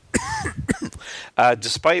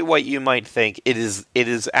 Despite what you might think, it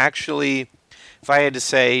is actually, if I had to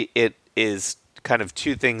say, it is kind of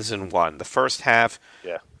two things in one. The first half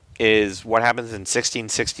Yeah. is what happens in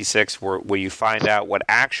 1666, where you find out what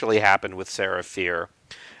actually happened with Sarah Fear,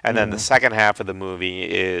 and then the second half of the movie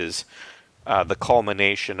is the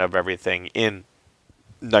culmination of everything in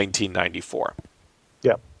 1994.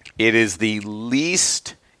 Yeah. It is the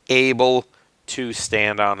least able to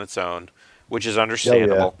stand on its own, which is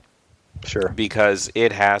understandable. Sure. Because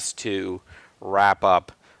it has to wrap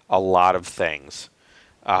up a lot of things.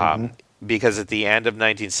 Because at the end of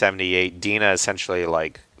 1978, Dina essentially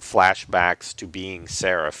flashbacks to being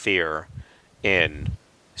Sarah Fear in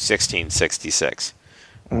 1666.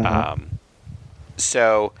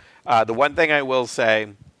 So the one thing I will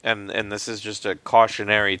say, and this is just a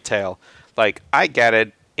cautionary tale, I get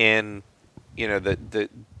it in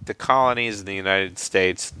the colonies in the United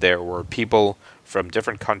States. There were people from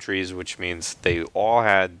different countries, which means they all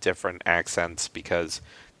had different accents because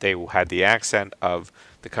they had the accent of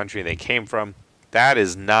the country they came from. That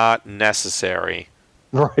is not necessary,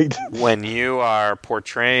 right? When you are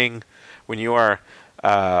portraying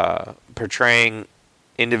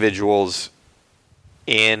individuals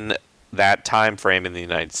in that time frame in the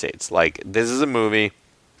United States. This is a movie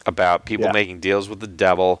about people making deals with the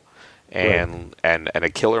devil and a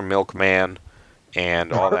killer milkman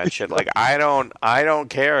and all that shit. I don't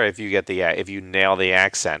care if you nail the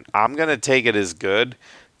accent. I'm gonna take it as good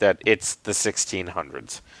that it's the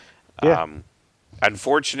 1600s. Yeah.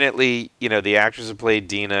 Unfortunately, the actress who played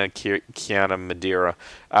Dina, Kiana Madeira,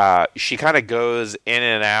 she kind of goes in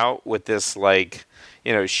and out with this,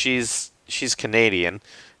 she's Canadian.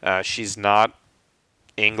 She's not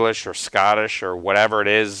English or Scottish or whatever it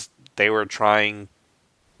is they were trying,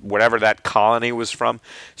 whatever that colony was from.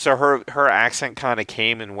 So her accent kind of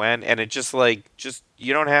came and went, and it just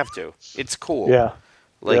you don't have to. It's cool. Yeah.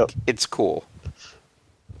 It's cool.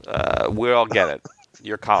 We all get it.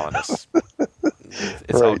 You're colonists.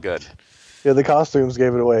 It's all good. Yeah, the costumes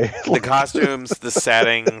gave it away. The costumes, the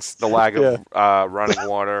settings, the lack of running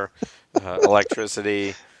water,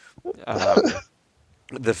 electricity,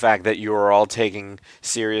 the fact that you are all taking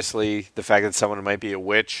seriously the fact that someone might be a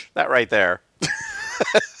witch. That right there.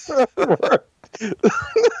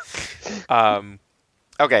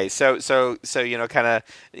 Okay, so kind of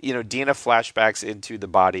Dina flashbacks into the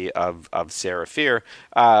body of Sarah Fear,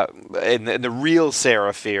 and the real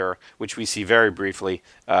Sarah Fear, which we see very briefly,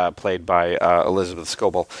 played by Elizabeth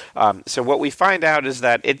Scoble. So what we find out is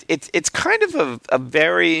that it's kind of a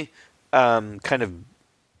very kind of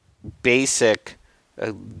basic,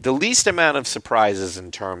 the least amount of surprises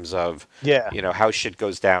in terms of how shit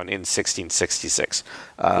goes down in 1666.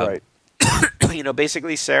 Right.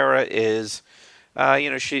 Basically Sarah is.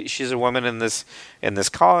 She's a woman in this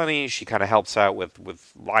colony. She kind of helps out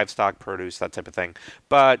with livestock produce, that type of thing.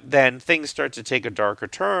 But then things start to take a darker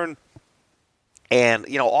turn, and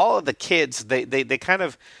all of the kids they kind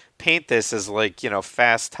of paint this as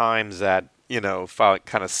Fast Times at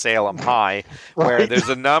kind of Salem High, where there's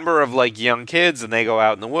a number of young kids and they go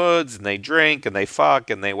out in the woods and they drink and they fuck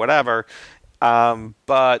and they whatever.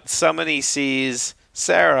 But somebody sees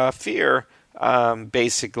Sarah Fear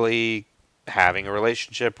basically having a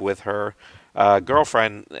relationship with her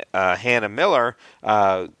girlfriend, Hannah Miller,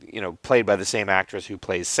 played by the same actress who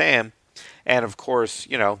plays Sam. And of course,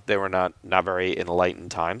 they were not very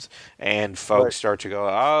enlightened times, and folks start to go,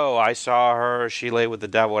 "Oh, I saw her. She lay with the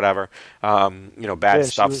devil, whatever." Bad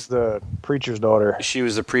stuff. She was the preacher's daughter. She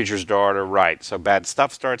was the preacher's daughter, right? So bad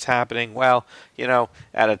stuff starts happening. Well,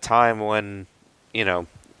 at a time when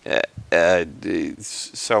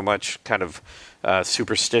so much kind of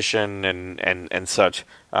superstition and such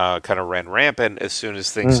kind of ran rampant as soon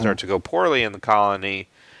as things start to go poorly in the colony.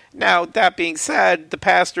 Now, that being said, the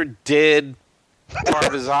pastor did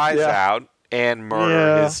carve his eyes out and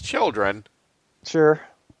murder his children. Sure.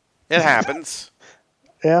 It happens.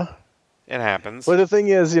 Yeah. It happens. But the thing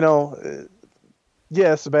is,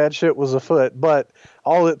 yes, bad shit was afoot, but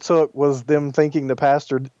all it took was them thinking the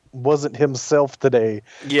pastor wasn't himself today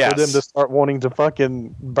for them to start wanting to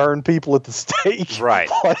fucking burn people at the stake. Right.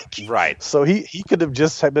 Right. So he could have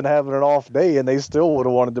just been having an off day and they still would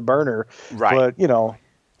have wanted to burn her. Right. But,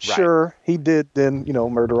 sure, he did then,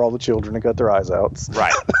 murder all the children and cut their eyes out.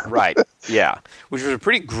 Right. Yeah. Which was a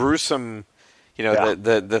pretty gruesome,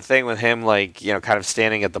 the thing with him, kind of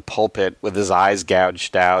standing at the pulpit with his eyes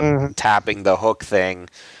gouged out, tapping the hook thing.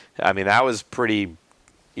 I mean, that was pretty,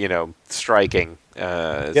 striking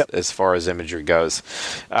as far as imagery goes.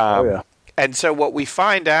 And so what we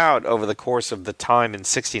find out over the course of the time in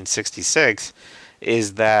 1666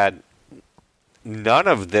 is that none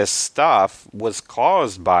of this stuff was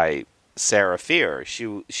caused by Sarah Fear.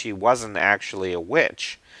 She wasn't actually a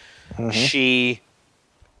witch. Mm-hmm. She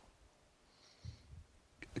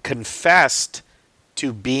confessed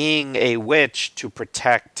to being a witch to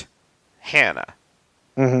protect Hannah.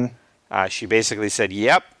 Mm-hmm. She basically said,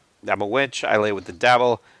 "Yep, I'm a witch. I lay with the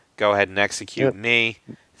devil. Go ahead and execute me."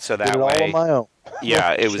 So that Did it way, all on my own.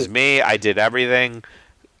 yeah, it was me. I did everything.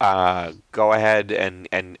 Go ahead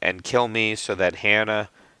and kill me so that Hannah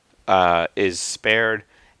is spared.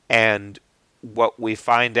 And what we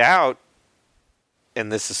find out,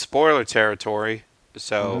 and this is spoiler territory,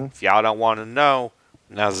 so if y'all don't want to know,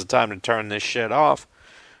 now's the time to turn this shit off,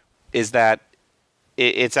 is that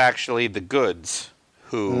it's actually the Goods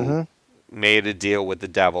who made a deal with the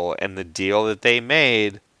devil, and the deal that they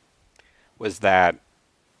made was that,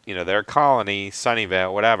 you know, their colony,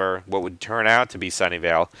 Sunnyvale, whatever, what would turn out to be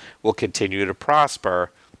Sunnyvale, will continue to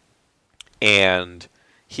prosper, and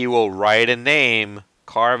he will write a name,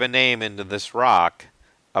 carve a name into this rock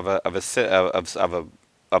of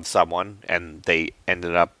someone, and they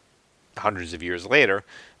ended up hundreds of years later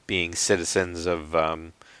being citizens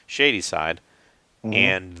of Shadyside,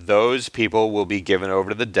 and those people will be given over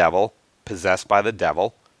to the devil, possessed by the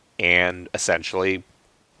devil, and essentially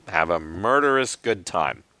have a murderous good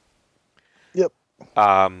time. Yep.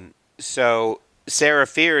 So Sarah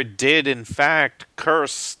Fear did in fact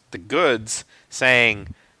curse the Goods,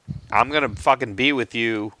 saying, "I'm gonna fucking be with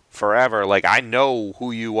you forever. Like, I know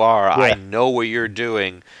who you are. Yeah. I know what you're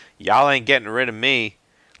doing. Y'all ain't getting rid of me.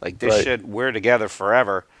 Like, this shit, we're together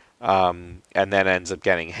forever." And then ends up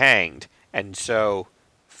getting hanged. And so,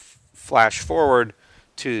 flash forward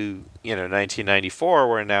to 1994,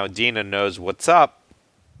 where now Dina knows what's up.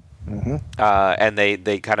 And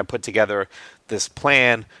they kind of put together this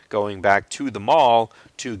plan going back to the mall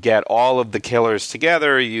to get all of the killers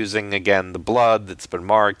together using, again, the blood that's been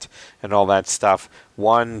marked and all that stuff.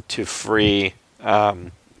 One, to free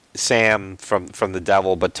Sam from the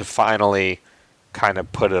devil, but to finally kind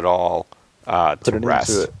of put it all to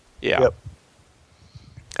rest. Into it. Yeah. Yep.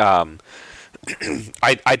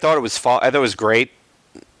 I thought it was I thought it was great.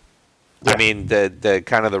 Yeah. I mean, the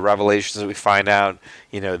kind of the revelations that we find out,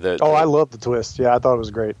 I love the twist. Yeah, I thought it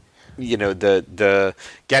was great. The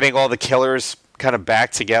getting all the killers kind of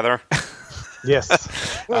back together. Yes.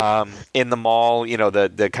 In the mall,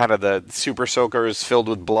 the kind of the super soakers filled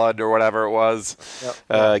with blood or whatever it was.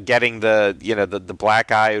 Yep. Getting the black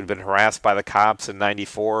guy who'd been harassed by the cops in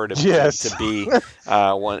 '94 to be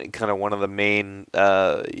one of the main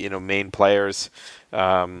main players.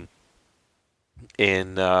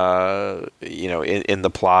 In the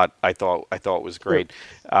plot, I thought was great.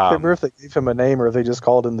 I remember if they gave him a name or if they just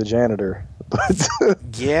called him the janitor.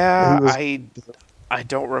 Yeah, I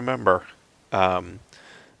don't remember.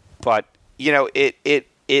 But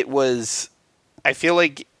it was. I feel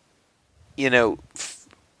like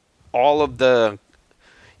all of the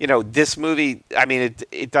this movie. I mean,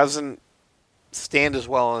 it doesn't stand as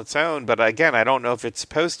well on its own. But again, I don't know if it's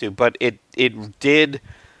supposed to. But it did.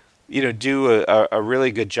 Do a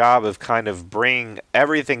really good job of kind of bring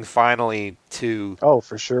everything finally to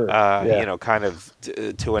for sure. Kind of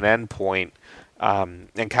to an end point,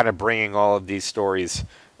 and kind of bringing all of these stories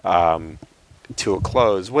to a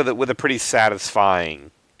close with a pretty satisfying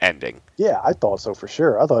ending. Yeah, I thought so for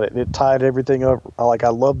sure. I thought it tied everything up. I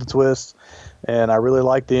love the twist, and I really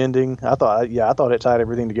liked the ending. I thought it tied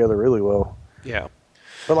everything together really well. Yeah.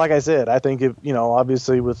 But like I said, I think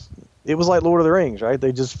obviously it was like Lord of the Rings, right?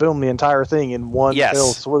 They just filmed the entire thing in one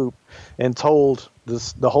fell swoop and told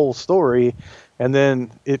the whole story, and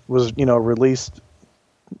then it was released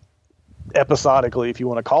episodically, if you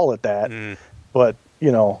want to call it that. But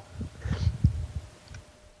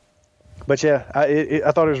but yeah,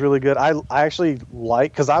 I thought it was really good. I actually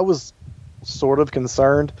because I was sort of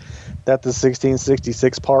concerned that the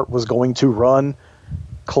 1666 part was going to run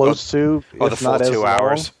close to the full 2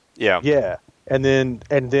 hours. Yeah. And then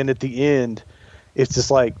at the end, it's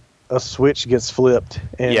just like a switch gets flipped,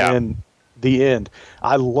 and then the end.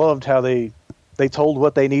 I loved how they told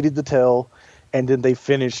what they needed to tell, and then they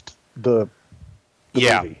finished the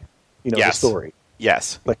movie, the story.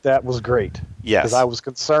 Yes, like that was great. Yes, because I was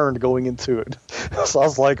concerned going into it, so I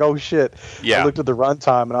was like, "Oh shit!" Yeah, I looked at the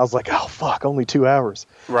runtime and I was like, "Oh fuck, only 2 hours."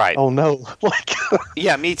 Right. Oh no.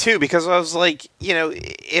 Yeah, me too. Because I was like,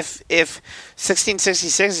 if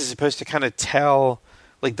 1666 is supposed to kind of tell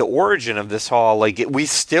like the origin of this all, like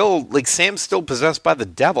Sam's still possessed by the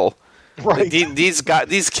devil. Right. Like,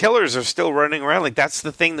 these killers are still running around. Like, that's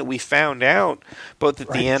the thing that we found out both at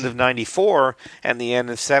the end of '94 and the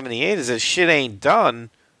end of '78 is that shit ain't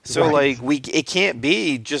done. So it can't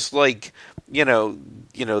be just like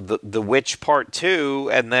the Witch Part 2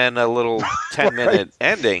 and then a little 10-minute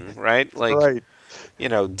ending, right? Like, right.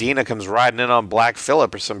 Dina comes riding in on Black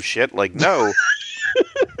Phillip or some shit. Like, no,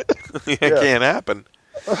 it can't happen.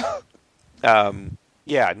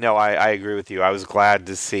 Yeah, no, I agree with you. I was glad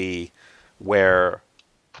to see where,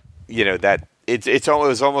 that it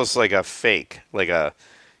was almost like a fake, like a,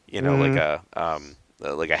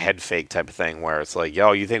 like a head fake type of thing where it's like,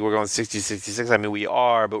 yo, you think we're going 60-66? I mean, we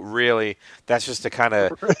are, but really that's just to kind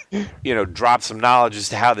of, drop some knowledge as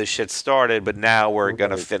to how this shit started, but now we're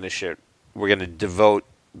going to finish it. We're going to devote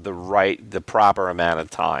the proper amount of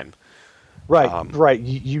time. Right, right.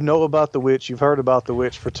 You know about the Witch. You've heard about the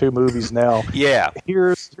Witch for 2 movies now. Yeah.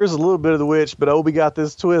 Here's a little bit of the Witch, but Obi got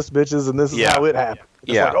this twist, bitches, and this is how it happened.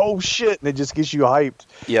 It's like, oh shit, and it just gets you hyped.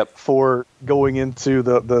 Yep. For going into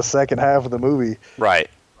the second half of the movie. Right.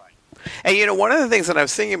 And one of the things that I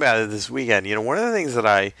was thinking about it this weekend, one of the things that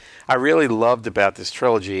I really loved about this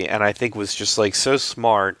trilogy, and I think was just like so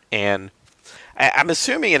smart, and I'm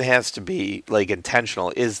assuming it has to be like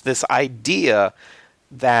intentional, is this idea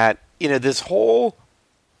that this whole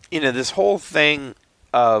thing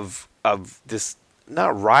of this,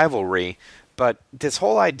 not rivalry, but this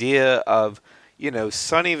whole idea of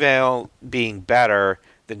Sunnyvale being better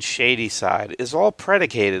than Shadyside is all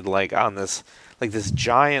predicated like on this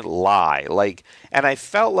giant lie. Like, and I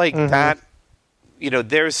felt like that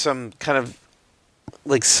there's some kind of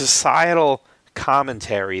like societal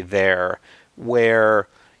commentary there where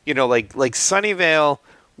like Sunnyvale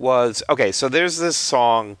was okay. So there's this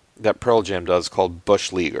song that Pearl Jam does called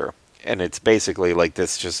Bush Leaguer, and it's basically like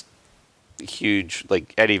this just huge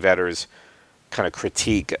like Eddie Vedder's kind of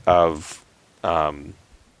critique of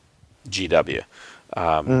GW.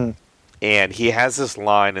 And he has this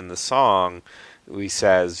line in the song where he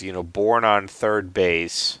says, born on third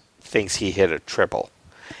base, thinks he hit a triple.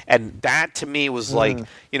 And that to me was like,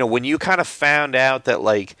 when you kind of found out that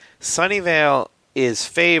like Sunnyvale is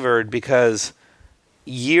favored because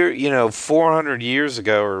 400 years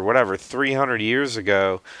ago or whatever, 300 years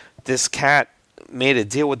ago, this cat made a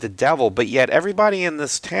deal with the devil, but yet everybody in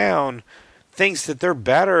this town thinks that they're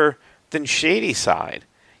better than Shadyside.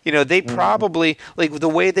 They probably, like the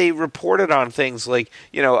way they reported on things, like,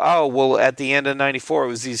 oh, well, at the end of 94, it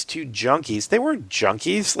was these 2 junkies. They weren't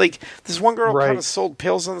junkies. Like, this one girl kind of sold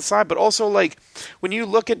pills on the side, but also, like, when you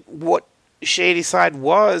look at what Shadyside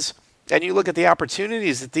was, and you look at the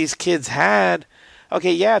opportunities that these kids had,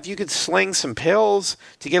 okay, yeah, if you could sling some pills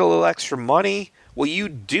to get a little extra money, well, you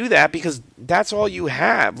do that because that's all you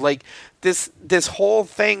have. Like, this whole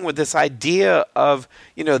thing with this idea of,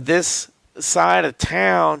 this side of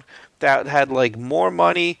town that had like more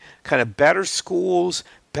money, kind of better schools,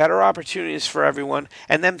 better opportunities for everyone,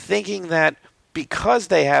 and them thinking that because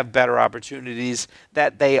they have better opportunities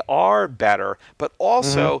that they are better, but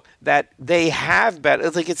also that they have better.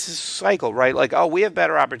 It's like it's a cycle, right? Like, oh, we have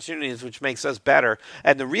better opportunities, which makes us better,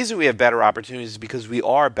 and the reason we have better opportunities is because we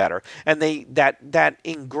are better, and that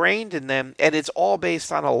ingrained in them, and it's all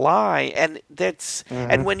based on a lie, and that's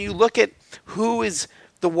and when you look at who is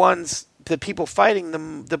the people fighting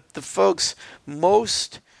them, the folks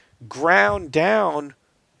most ground down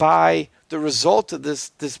by the result of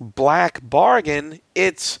this black bargain,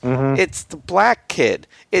 it's the black kid,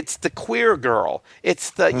 it's the queer girl,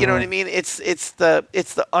 it's the you know what I mean, it's the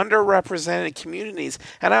underrepresented communities,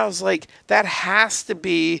 and I was like, that has to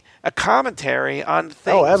be a commentary on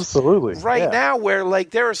things. Oh, absolutely. Right now, where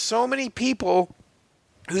like there are so many people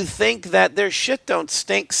who think that their shit don't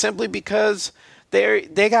stink simply because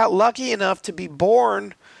they got lucky enough to be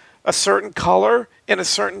born a certain color in a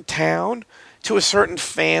certain town to a certain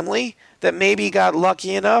family that maybe got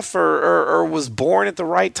lucky enough or was born at the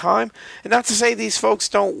right time. And not to say these folks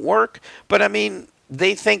don't work, but I mean,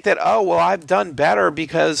 they think that, oh, well, I've done better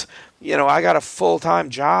because, I got a full-time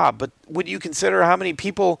job. But would you consider how many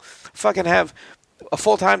people fucking have a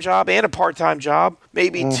full-time job and a part-time job,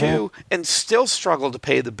 maybe 2, and still struggle to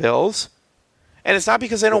pay the bills? And it's not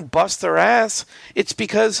because they don't bust their ass. It's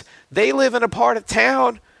because they live in a part of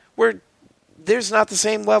town where there's not the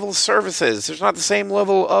same level of services. There's not the same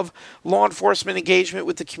level of law enforcement engagement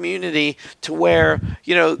with the community to where,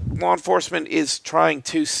 law enforcement is trying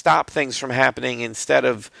to stop things from happening instead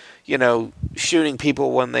of, shooting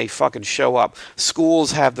people when they fucking show up.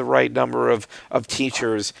 Schools have the right number of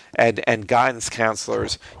teachers and guidance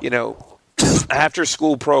counselors. After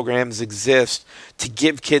school programs exist to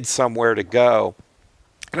give kids somewhere to go.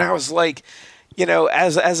 And I was like,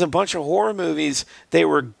 as a bunch of horror movies, they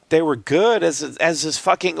were good as this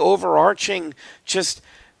fucking overarching just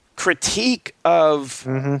critique of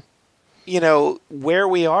where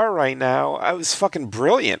we are right now. I was fucking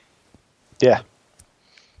brilliant. Yeah.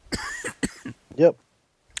 Yep.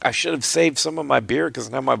 I should have saved some of my beer because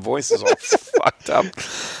now my voice is all fucked up.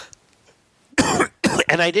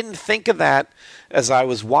 And I didn't think of that as I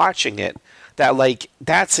was watching it. That like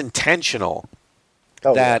that's intentional.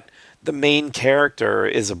 Oh, That the main character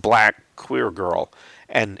is a black queer girl,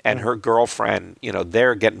 and her girlfriend, you know,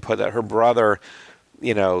 they're getting put that her brother,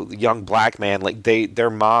 you know, young black man, like their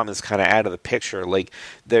mom is kind of out of the picture. Like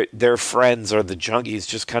their friends are the junkies,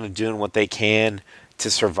 just kind of doing what they can to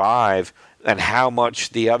survive, and how much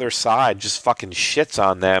the other side just fucking shits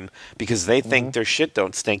on them because they think their shit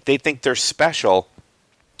don't stink. They think they're special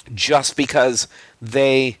just because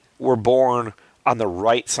they were born on the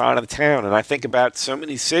right side of the town. And I think about so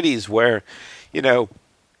many cities where, you know,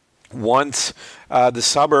 once the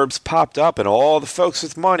suburbs popped up and all the folks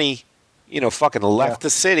with money, you know, fucking left the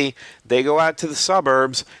city, they go out to the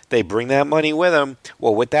suburbs, they bring that money with them.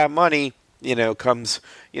 Well, with that money, you know, comes,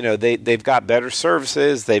 you know, they've got better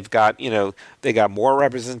services, they've got, you know, they got more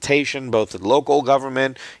representation, both in local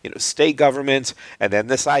government, you know, state governments, and then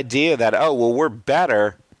this idea that, oh, well, we're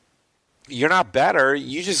better. You're not better,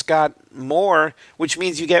 you just got more, which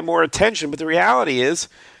means you get more attention. But the reality is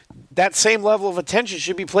that same level of attention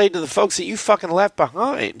should be played to the folks that you fucking left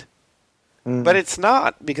behind. But it's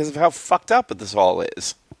not because of how fucked up this all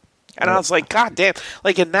is. And I was like, God damn.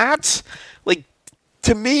 Like, and that's, like,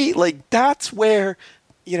 to me, like, that's where,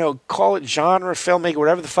 you know, call it genre, filmmaking,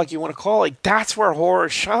 whatever the fuck you want to call it, like, that's where horror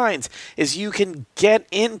shines, is you can get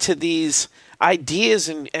into these ideas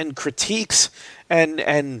and critiques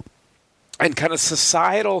and kind of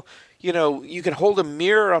societal, you know, you can hold a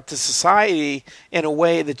mirror up to society in a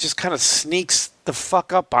way that just kind of sneaks the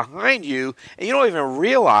fuck up behind you, and you don't even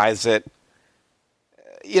realize it,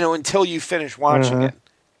 you know, until you finish watching it.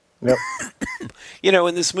 Yep. You know,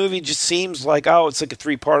 and this movie just seems like, oh, it's like a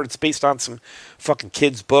 3-part. It's based on some fucking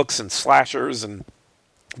kids' books and slashers and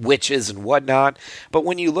witches and whatnot. But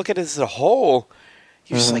when you look at it as a whole,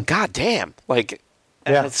 you're just like, God damn. Like,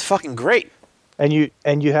 and it's fucking great. And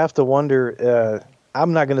you have to wonder,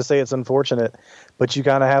 I'm not going to say it's unfortunate, but you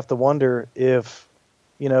kind of have to wonder if,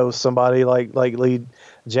 you know, somebody like Leigh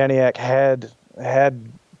Janiak had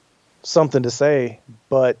something to say,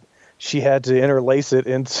 but she had to interlace it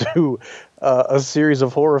into a series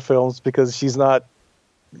of horror films because she's not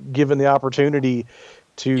given the opportunity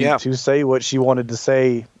to say what she wanted to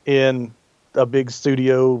say in a big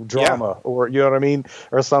studio drama or, you know what I mean?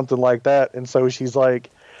 Or something like that. And so she's like,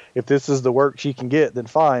 if this is the work she can get, then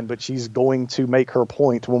fine, but she's going to make her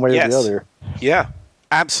point one way or the other. Yeah,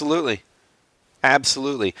 absolutely.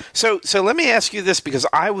 Absolutely. So let me ask you this, because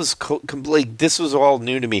I was completely, this was all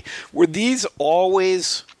new to me. Were these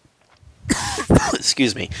always,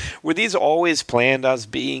 excuse me, were these always planned as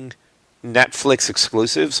being Netflix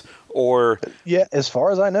exclusives, or? Yeah, as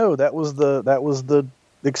far as I know, that was the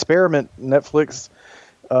experiment Netflix.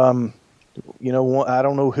 You know, I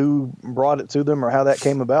don't know who brought it to them or how that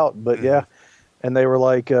came about, but yeah. And they were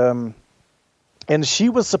like, and she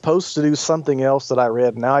was supposed to do something else that I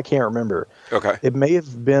read. Now I can't remember. Okay. It may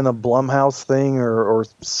have been a Blumhouse thing or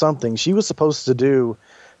something. She was supposed to do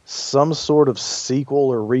some sort of sequel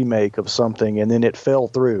or remake of something, and then it fell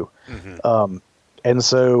through. And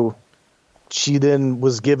so she then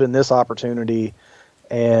was given this opportunity,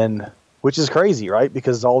 and which is crazy, right?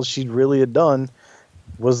 Because all she really had done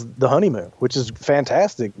was The Honeymoon, which is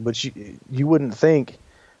fantastic, but you wouldn't think,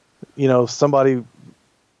 you know, somebody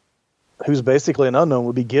who's basically an unknown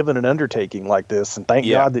would be given an undertaking like this, and thank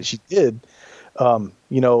God that she did,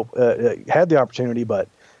 you know, had the opportunity. But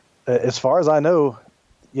as far as I know,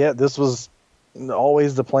 this was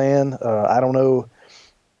always the plan. I don't know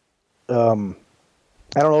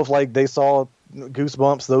if like they saw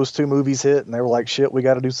Goosebumps, those two movies hit, and they were like, shit, we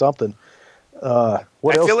got to do something. I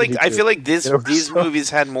feel like these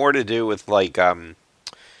movies had more to do with like oh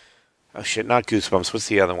shit, not Goosebumps. What's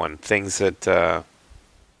the other one? Things that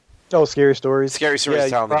Scary Stories. Scary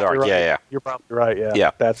Stories Tell in the Dark. Right. Yeah. You're probably right.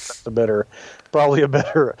 Yeah. That's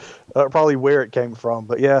probably where it came from.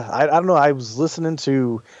 But yeah, I don't know. I was listening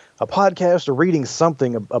to a podcast or reading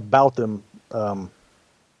something about them,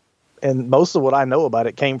 and most of what I know about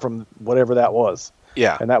it came from whatever that was.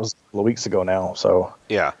 Yeah, and that was a couple of weeks ago now. So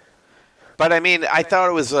yeah. But I mean, I thought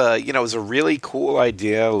it was it was a really cool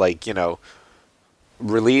idea. Like, you know,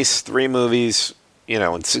 release 3 movies, you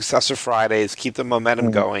know, in successive Fridays, keep the momentum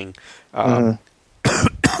going.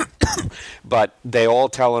 But they all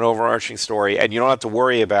tell an overarching story, and you don't have to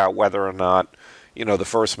worry about whether or not, you know, the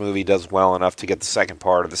first movie does well enough to get the second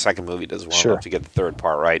part, or the second movie does well enough to get the third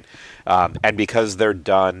part, right? And because they're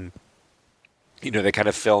done, you know, they kind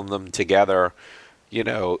of film them together. You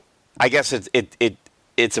know, I guess it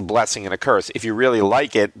it's a blessing and a curse. If you really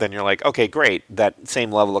like it, then you're like, okay, great. That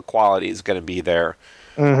same level of quality is going to be there,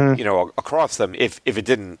 across them. If it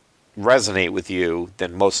didn't resonate with you,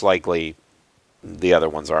 then most likely the other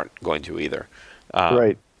ones aren't going to either.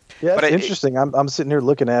 Right. Yeah, but it's interesting. I'm sitting here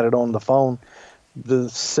looking at it on the phone. The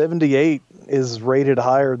 78 is rated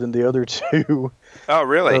higher than the other two. Oh,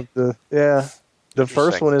 really? The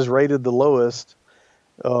first one is rated the lowest,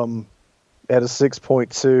 at a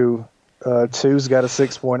 6.2. Two's got a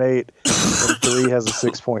 6.8, and 3 has a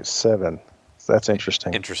 6.7. So that's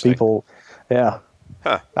interesting. Interesting. People, yeah.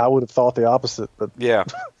 Huh. I would have thought the opposite, but yeah,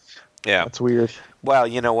 that's weird. Well,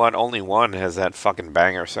 you know what? Only one has that fucking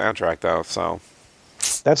banger soundtrack, though. So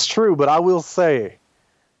that's true. But I will say,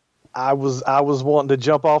 I was wanting to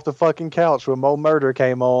jump off the fucking couch when Mo Murder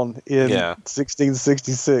came on in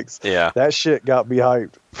 1666. Yeah, that shit got me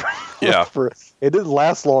hyped. Yeah, it didn't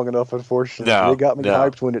last long enough, unfortunately. No, it got me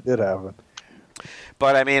hyped when it did happen.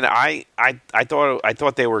 But I mean, I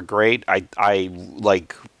thought they were great. I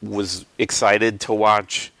was excited to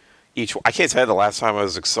watch each. I can't say the last time I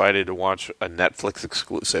was excited to watch a Netflix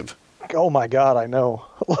exclusive. Oh my god, I know.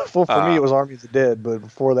 Well, for me, it was Army of the Dead, but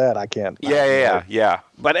before that, I can't. Yeah.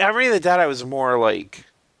 But Army of the Dead, I was more like,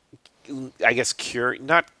 I guess, curious.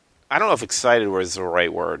 Not, I don't know if excited was the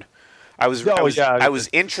right word. I was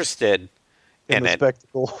interested in the it.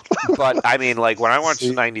 Spectacle. But I mean, like when I watched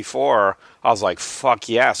 94, I was like, "Fuck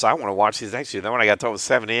yes, I want to watch these next year." Then when I got done with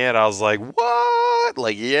 78, I was like, "What?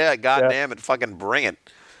 Like, yeah, goddamn it, fucking bring it."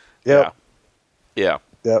 Yep. Yeah.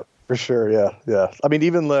 Yep, for sure. Yeah. I mean,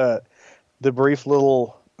 even the brief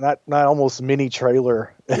little, not almost mini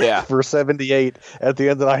trailer for 78 at the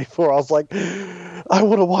end of 94, I was like, I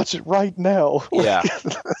want to watch it right now. Yeah.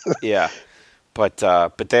 Yeah. But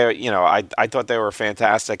they, I thought they were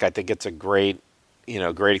fantastic. I think it's a great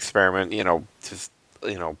experiment.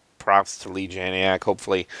 Props to Lee Janiak.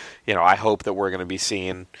 Hopefully, I hope that we're going to be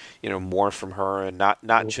seeing, more from her, and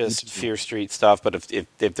not just Fear Street stuff, but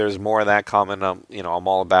if there's more of that coming, I'm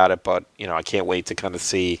all about it. But I can't wait to kind of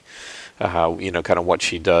see, kind of what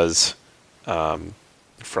she does,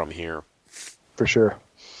 from here. For sure.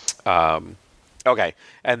 Okay,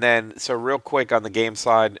 and then so real quick on the game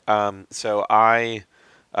side, so I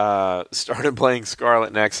started playing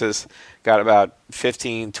Scarlet Nexus, got about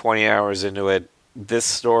 15, 20 hours into it. This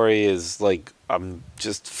story is like, I'm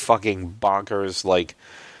just fucking bonkers. Like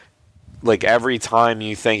every time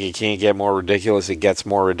you think it can't get more ridiculous, it gets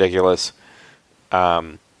more ridiculous.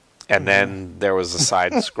 And then there was a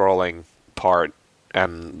side-scrolling part,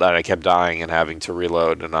 and that I kept dying and having to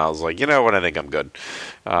reload, and I was like, you know what, I think I'm good.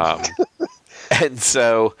 And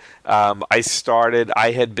so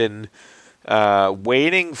I had been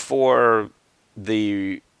waiting for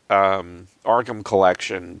the Arkham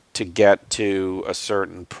Collection to get to a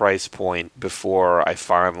certain price point before I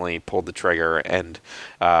finally pulled the trigger, and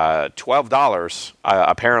 $12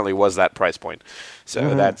 apparently was that price point.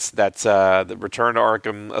 So that's the Return to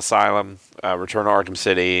Arkham Asylum, Return to Arkham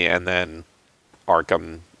City, and then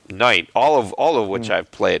Arkham Knight, all of which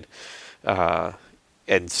I've played.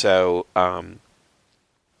 And so I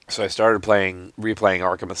started replaying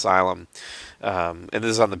Arkham Asylum, and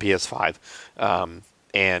this is on the PS5.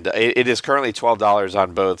 And it is currently $12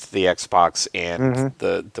 on both the Xbox and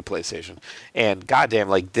the PlayStation. And goddamn,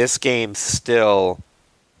 like, this game still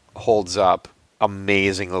holds up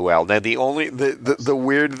amazingly well. Now, the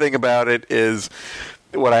weird thing about it is,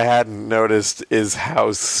 what I hadn't noticed is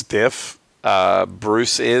how stiff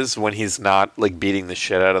Bruce is when he's not like beating the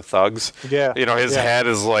shit out of thugs. Yeah. His head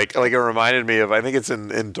is like it reminded me of, I think it's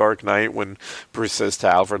in Dark Knight when Bruce says to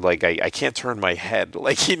Alfred, like, I can't turn my head.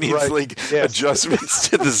 Like, he needs adjustments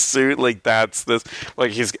to the suit. Like, that's this, like,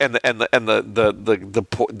 he's and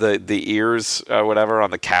the ears, whatever, on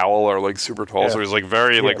the cowl are like super tall, so he's like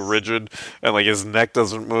very like rigid, and like his neck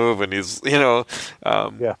doesn't move, and he's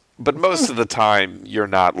but most of the time you're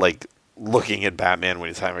not like looking at Batman when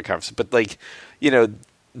he's having a conversation. But like,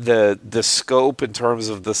 the scope in terms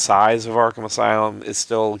of the size of Arkham Asylum is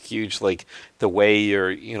still huge. Like the way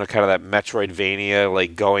you're, kind of that Metroidvania,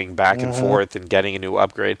 like going back and forth and getting a new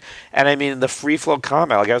upgrade. And I mean, the free flow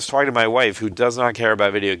combat, like I was talking to my wife who does not care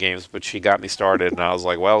about video games, but she got me started, and I was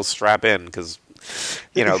like, well, strap in, because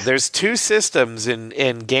there's two systems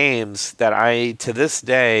in games that I, to this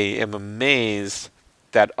day, am amazed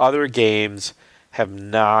that other games have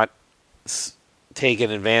not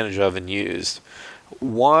taken advantage of and used.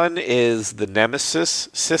 One is the Nemesis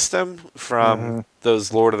system from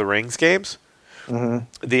those Lord of the Rings games.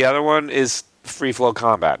 The other one is free flow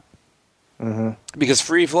combat. Because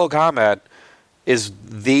free flow combat is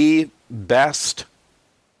the best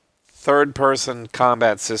third-person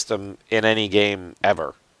combat system in any game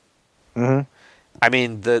ever. Mm-hmm. I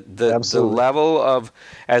mean, the Absolutely. level of,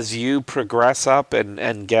 as you progress up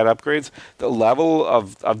and get upgrades, the level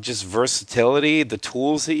of just versatility, the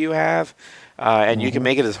tools that you have, and you can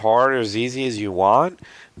make it as hard or as easy as you want,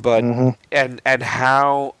 but and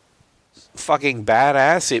how fucking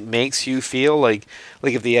badass it makes you feel. Like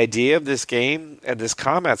if the idea of this game and this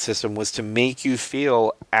combat system was to make you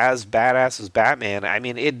feel as badass as Batman, I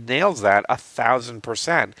mean, it nails that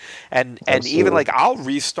 1,000%. And even Absolutely. like, I'll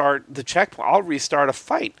restart the checkpoint, I'll restart a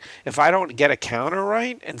fight if I don't get a counter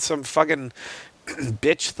right and some fucking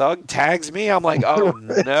bitch thug tags me. I'm like, oh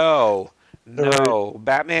no,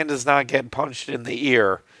 Batman does not get punched in the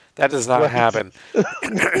ear. That does not Right. happen.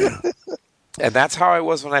 And that's how I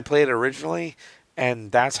was when I played originally,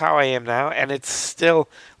 and that's how I am now. And it's still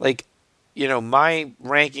like, my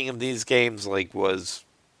ranking of these games like was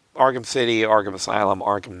Arkham City, Arkham Asylum,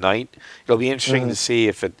 Arkham Knight. It'll be interesting to see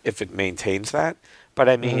if it maintains that. But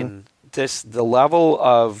I mean, the level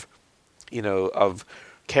of of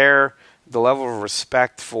care, the level of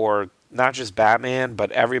respect for not just Batman,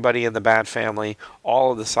 but everybody in the Bat family,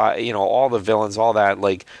 all of the all the villains, all that,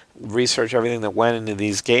 like, research, everything that went into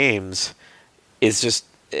these games is just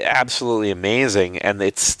absolutely amazing, and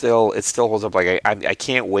it still holds up. Like, I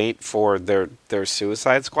can't wait for their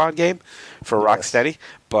Suicide Squad game for Rocksteady.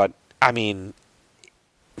 But I mean,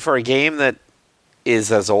 for a game that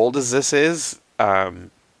is as old as this is, Arkham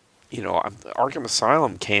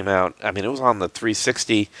Asylum came out. I mean, it was on the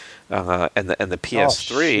 360 and the PS3. Oh,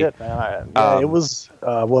 shit, man. It was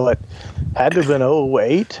what had to have been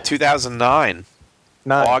 08? 2009,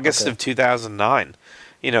 August of 2009.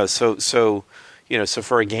 So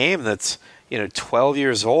for a game that's 12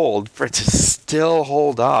 years old, for it to still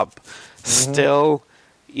hold up, still,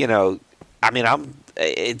 I mean,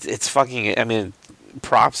 it's fucking. I mean,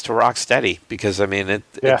 props to Rocksteady, because I mean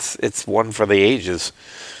it's one for the ages.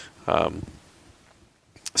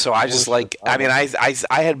 So I just like. I mean, I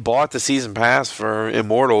had bought the season pass for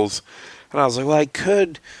Immortals, and I was like, well, I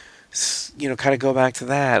could, kind of go back to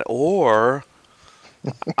that, or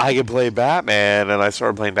I could play Batman, and I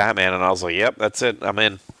started playing Batman, and I was like, yep, that's it, I'm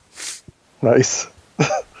in. Nice.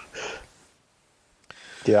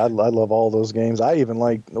 Yeah, I love all those games. I even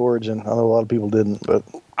like Origin. I know a lot of people didn't, but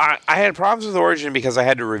I had problems with Origin because I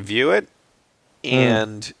had to review it,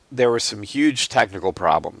 and there were some huge technical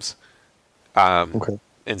problems. okay.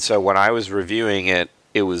 And so when I was reviewing it,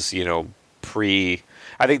 it was, I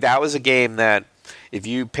think that was a game that if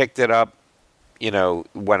you picked it up,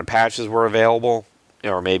 when patches were available,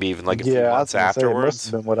 or maybe even like a few months afterwards. It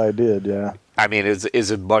must have been what I did, yeah. I mean,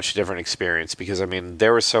 is a much different experience, because I mean,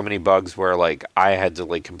 there were so many bugs where like I had to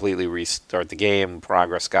like completely restart the game.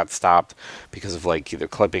 Progress got stopped because of like either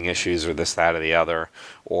clipping issues or this, that, or the other,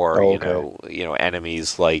 or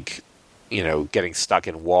enemies like getting stuck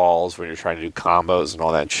in walls when you're trying to do combos and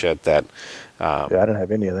all that shit. That I didn't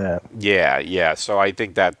have any of that. Yeah. So I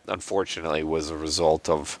think that unfortunately was a result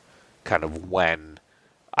of kind of when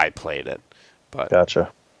I played it. But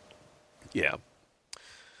Gotcha. yeah.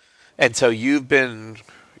 And so you've been,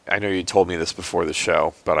 I know you told me this before the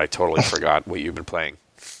show, but I totally forgot what you've been playing.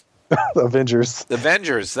 Avengers.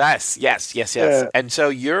 Yes. Yeah. And so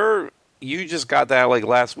you just got that like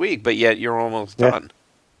last week, but yet you're almost done.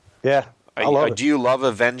 Yeah. I love it. Do you love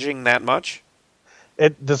Avenging that much?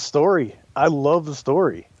 The story. I love the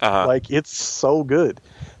story. Like, it's so good.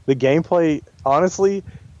 The gameplay, honestly,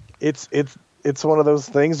 it's one of those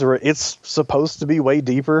things where it's supposed to be way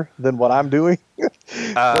deeper than what I'm doing.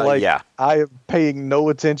 Yeah. I am paying no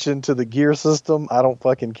attention to the gear system. I don't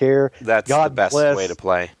fucking care. That's the best way to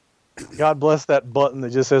play. God bless that button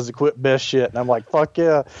that just says equip best shit. And I'm like, fuck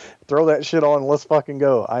yeah, throw that shit on and let's fucking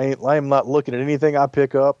go. I am not looking at anything I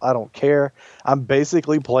pick up. I don't care. I'm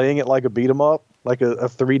basically playing it like a beat 'em up, like a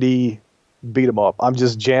 3D beat 'em up. I'm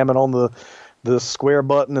just jamming on the square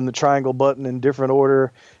button and the triangle button in different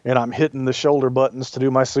order, and I'm hitting the shoulder buttons to do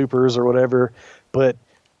my supers or whatever. But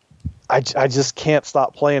I just can't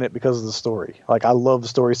stop playing it because of the story. Like, I love the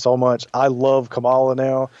story so much. I love Kamala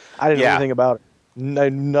now. I didn't know anything about it. Knew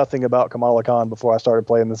nothing about Kamala Khan before I started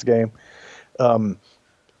playing this game.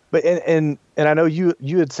 But and I know you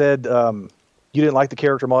had said you didn't like the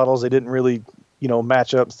character models. They didn't really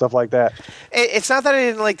match up, stuff like that. It's not that I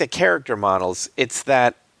didn't like the character models. It's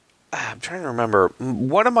that I'm trying to remember.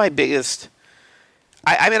 One of my biggest.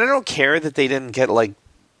 I mean, I don't care that they didn't get like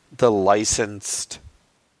the licensed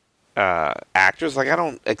actors. Like, I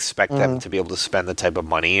don't expect them to be able to spend the type of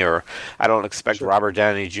money, or I don't expect Robert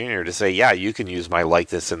Downey Jr. to say, yeah, you can use my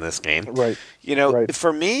likeness in this game. Right.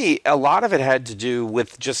 For me, a lot of it had to do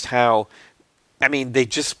with just how, I mean, they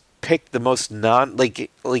just picked the most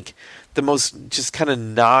the most just kind of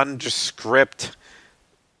nondescript,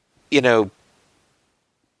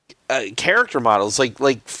 character models.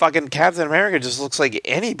 Like fucking Captain America just looks like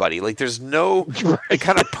anybody. Like there's no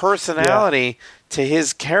kind of personality to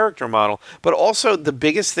his character model. But also the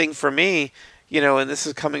biggest thing for me, and this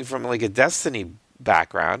is coming from like a Destiny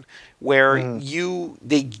background, where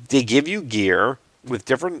they give you gear with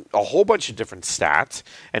a whole bunch of different stats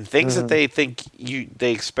and things that they think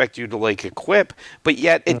they expect you to like equip, but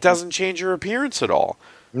yet it doesn't change your appearance at all.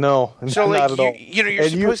 No, so not like at all. you're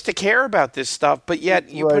supposed to care about this stuff, but yet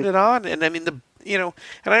you put it on, and I mean and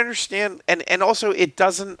I understand, and also it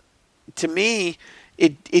doesn't. To me,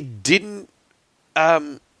 it didn't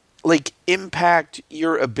like impact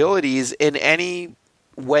your abilities in any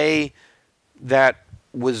way that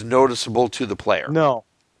was noticeable to the player. No.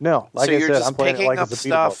 Like so I you're said, just I'm playing picking it like up it's a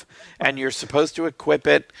stuff, and you're supposed to equip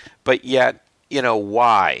it, but yet,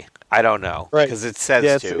 why? I don't know, because it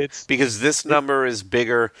says it's because this number is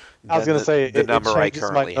bigger. I was going to say the number I changes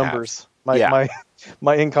currently my numbers.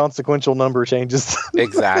 My inconsequential number changes.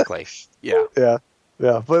 Exactly. Yeah. Yeah.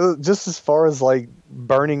 But just as far as like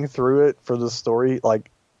burning through it for the story, like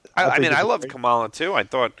I mean, I loved Kamala too. I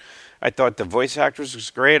thought the voice actress was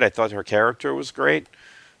great. I thought her character was great.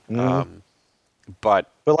 But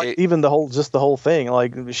like even the whole thing,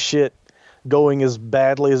 like shit going as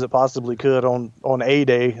badly as it possibly could on A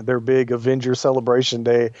Day, their big Avenger celebration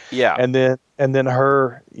day. Yeah. And then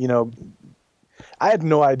her, I had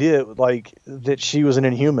no idea like that she was an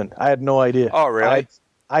Inhuman. I had no idea. Oh, really?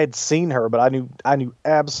 I had seen her, but I knew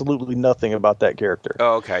absolutely nothing about that character.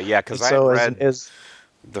 Oh, okay. Yeah, because I read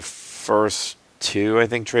the first 2, I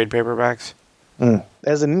think, trade paperbacks.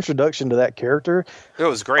 As an introduction to that character, it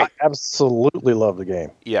was great. I absolutely love the game.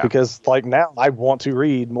 Yeah, because like now I want to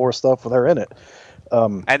read more stuff with her in it.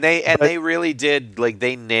 And they really did, like,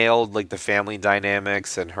 they nailed like the family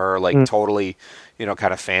dynamics and her like totally,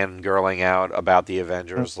 kind of fangirling out about the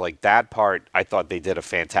Avengers. Like that part, I thought they did a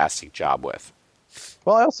fantastic job with.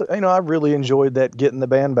 Well, I also, I really enjoyed that getting the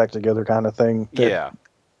band back together kind of thing.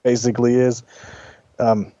 Basically is.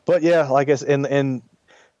 But yeah, like I said, and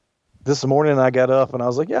this morning I got up and I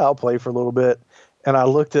was like, yeah, I'll play for a little bit. And I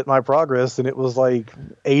looked at my progress and it was like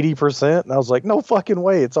 80%. And I was like, no fucking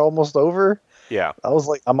way. It's almost over. Yeah. I was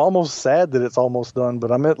like, I'm almost sad that it's almost done,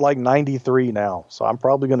 but I'm at like 93 now. So I'm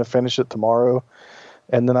probably going to finish it tomorrow.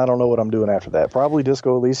 And then I don't know what I'm doing after that. Probably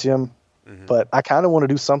Disco Elysium. But I kind of want to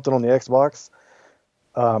do something on the Xbox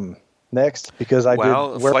next because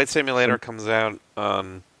Flight Simulator comes out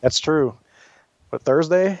on... That's true. But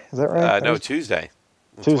Thursday? Is that right? No, Tuesday.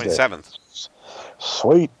 Tuesday. 27th.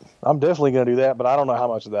 Sweet. I'm definitely going to do that, but I don't know how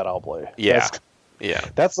much of that I'll play. Yeah.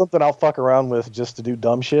 That's something I'll fuck around with just to do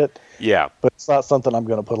dumb shit. Yeah. But it's not something I'm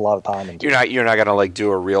going to put a lot of time into. You're not going to like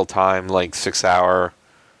do a real time like 6 hour,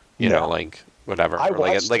 like whatever, or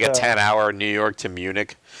like a 10 hour New York to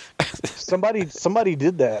Munich. somebody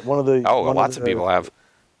did that. Lots of people have.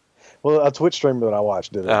 Well, a Twitch streamer that I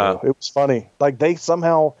watched did it. It was funny. Like they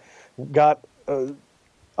somehow got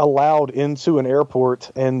allowed into an airport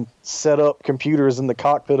and set up computers in the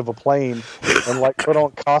cockpit of a plane and like put on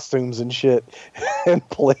costumes and shit and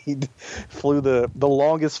flew the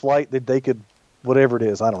longest flight that they could, whatever it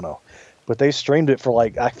is, I don't know. But they streamed it for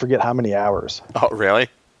like, I forget how many hours. Oh, really?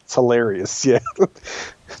 It's hilarious. Yeah.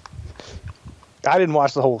 I didn't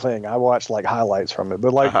watch the whole thing. I watched like highlights from it,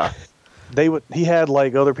 but like he had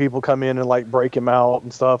like other people come in and like break him out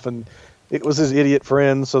and stuff. And it was his idiot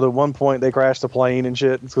friend. So at one point they crashed the plane and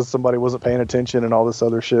shit because somebody wasn't paying attention and all this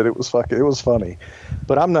other shit. It was funny,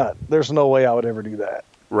 but there's no way I would ever do that.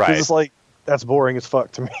 Right. 'Cause it's like, that's boring as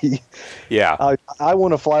fuck to me. Yeah. I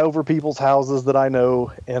want to fly over people's houses that I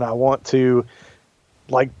know. And I want to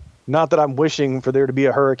like, not that I'm wishing for there to be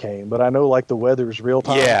a hurricane, but I know like the weather's real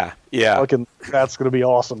time. Yeah. Yeah. That's going to be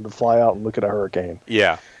awesome to fly out and look at a hurricane.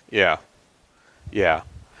 Yeah. Yeah. Yeah.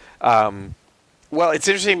 Well, it's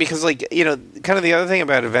interesting because, like, kind of the other thing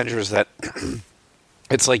about Avengers that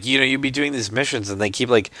it's like, you'd be doing these missions and they keep,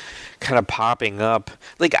 like, kind of popping up.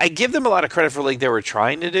 Like, I give them a lot of credit for, like, they were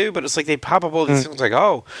trying to do, but it's like they pop up all these things like,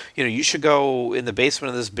 oh, you should go in the basement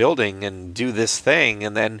of this building and do this thing.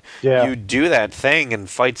 And then you do that thing and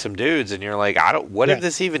fight some dudes and you're like, what did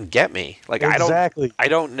this even get me? Like, exactly. I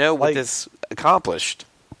don't know what this accomplished.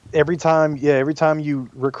 Every time you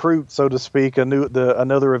recruit, so to speak,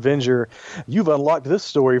 another Avenger, you've unlocked this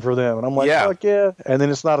story for them, and I'm like, fuck yeah! And then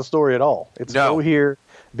it's not a story at all. It's go here,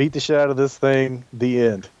 beat the shit out of this thing, the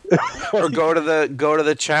end. Or go to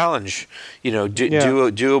the challenge. You know,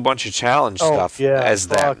 do a bunch of challenge Oh, stuff yeah, as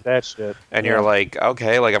fuck them. that shit. And Yeah. you're like,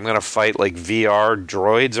 okay, like I'm gonna fight like VR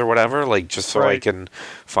droids or whatever, like just so I Right. can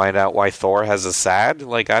find out why Thor has a sad.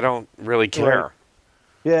 Like I don't really care. Right.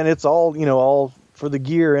 Yeah, and it's all, all for the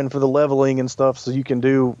gear and for the leveling and stuff, so you can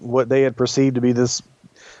do what they had perceived to be this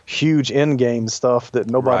huge end game stuff that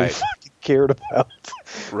nobody Right. fucking cared about.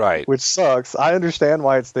 Right. Which sucks. I understand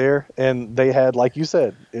why it's there, and they had, like you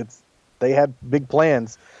said, they had big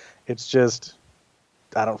plans. It's just,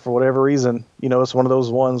 I don't, for whatever reason, it's one of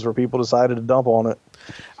those ones where people decided to dump on it.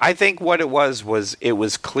 I think what it was it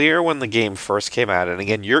was clear when the game first came out, and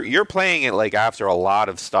again, you're playing it like after a lot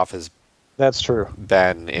of stuff has That's true.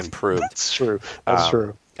 been improved. That's true. That's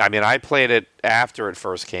true. I mean, I played it after it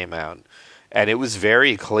first came out, and it was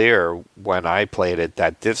very clear when I played it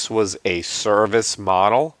that this was a service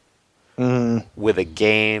model with a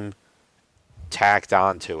game tacked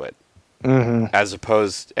onto it, as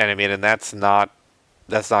opposed. And I mean, and that's not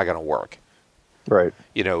going to work. Right.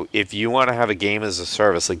 If you want to have a game as a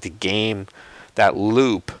service, like the game, that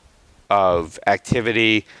loop of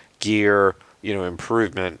activity, gear,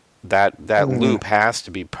 improvement, that loop has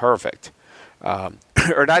to be perfect.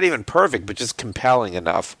 Or not even perfect, but just compelling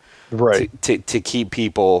enough Right. to keep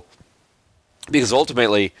people. Because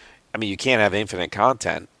ultimately, I mean, you can't have infinite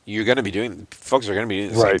content. Folks are going to be doing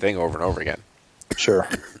the same thing over and over again. Sure.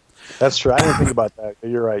 That's true. I didn't think about that.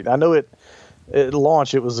 You're right. I know at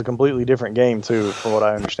launch, it was a completely different game, too, from what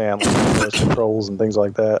I understand. Like those controls and things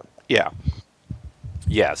like that. Yeah.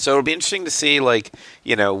 Yeah, so it'll be interesting to see, like,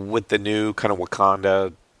 with the new kind of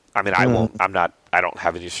Wakanda. I mean, I don't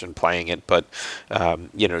have any interest in playing it, but,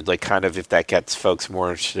 like, kind of if that gets folks more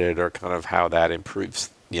interested, or kind of how that improves,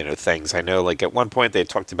 things. I know, like, at one point they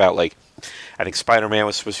talked about, like, I think Spider-Man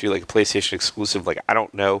was supposed to be, like, a PlayStation exclusive. Like, I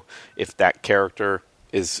don't know if that character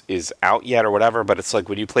is out yet or whatever, but it's like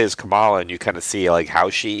when you play as Kamala and you kind of see, like, how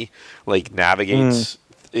she, like, navigates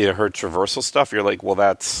her traversal stuff, you're like, well,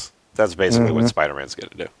 that's basically what Spider-Man's going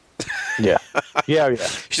to do. Yeah. Yeah.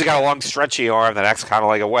 She's got a long, stretchy arm that acts kind of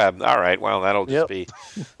like a web. All right, well, that'll just be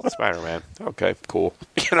Spider-Man. Okay, cool.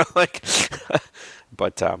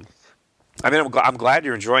 But I mean, I'm glad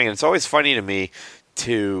you're enjoying it. It's always funny to me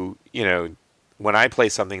to when I play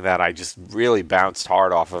something that I just really bounced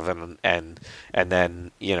hard off of, and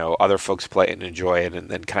then other folks play it and enjoy it, and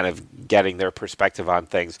then kind of getting their perspective on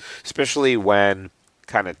things, especially when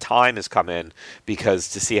kind of time has come in, because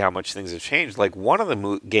to see how much things have changed. Like one of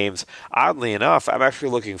the games, oddly enough, I'm actually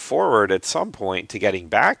looking forward at some point to getting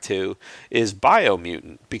back to is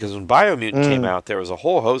Biomutant, because when Biomutant came out, there was a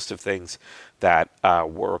whole host of things that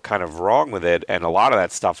were kind of wrong with it, and a lot of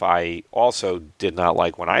that stuff I also did not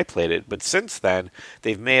like when I played it. But since then,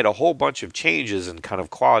 they've made a whole bunch of changes and kind of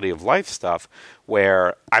quality of life stuff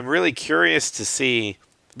where I'm really curious to see.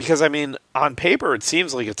 Because, I mean, on paper, it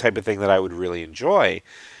seems like a type of thing that I would really enjoy.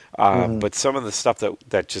 But some of the stuff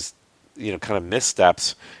that just, kind of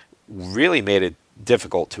missteps really made it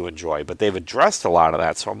difficult to enjoy. But they've addressed a lot of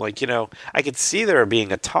that. So I'm like, I could see there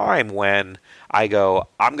being a time when I go,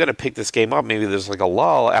 I'm going to pick this game up. Maybe there's like a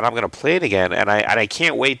lull, and I'm going to play it again. And I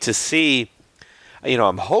can't wait to see,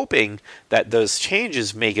 I'm hoping that those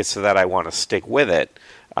changes make it so that I want to stick with it.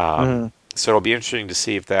 So it'll be interesting to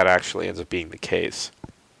see if that actually ends up being the case.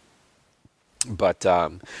 But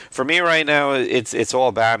for me right now, it's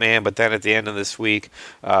all Batman. But then at the end of this week,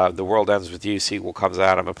 The World Ends With You sequel comes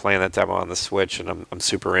out. I'm playing that demo on the Switch, and I'm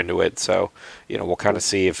super into it. So we'll kind of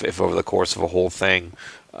see if over the course of a whole thing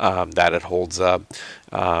that it holds up.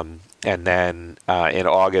 And then in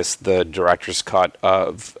August, the director's cut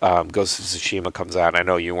of Ghost of Tsushima comes out. I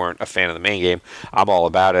know you weren't a fan of the main game. I'm all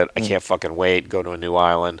about it. I can't fucking wait. Go to a new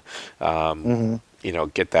island.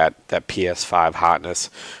 Get that PS5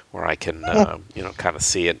 hotness where I can, kind of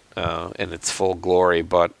see it in its full glory.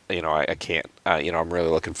 But, I can't. I'm really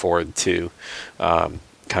looking forward to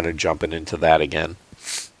kind of jumping into that again.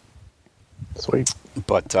 Sweet.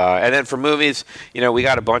 But, and then for movies, we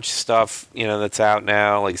got a bunch of stuff, that's out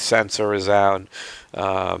now. Like Censor is out.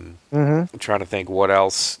 I'm trying to think what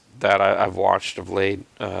else that I've watched of late.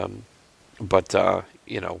 But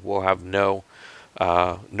we'll have no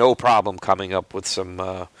problem coming up with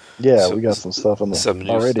some. We got some stuff on some new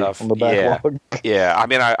already stuff on the backlog. Yeah. I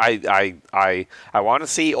mean, I want to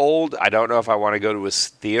see Old. I don't know if I want to go to a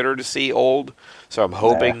theater to see Old. So I'm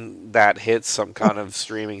hoping that hits some kind of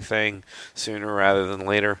streaming thing sooner rather than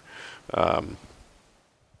later. But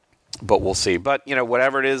we'll see. But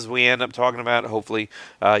whatever it is we end up talking about, hopefully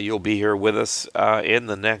you'll be here with us in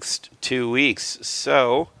the next 2 weeks.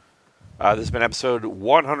 So. This has been episode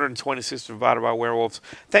 126 of Divided by Werewolves.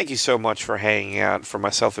 Thank you so much for hanging out. For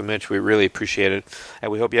myself and Mitch, we really appreciate it.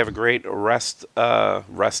 And we hope you have a great rest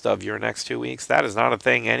of your next 2 weeks. That is not a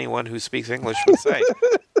thing anyone who speaks English would say.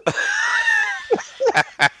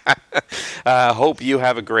 Hope you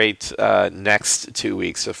have a great next 2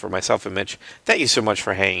 weeks. So for myself and Mitch, thank you so much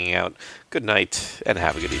for hanging out. Good night and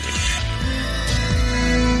have a good evening.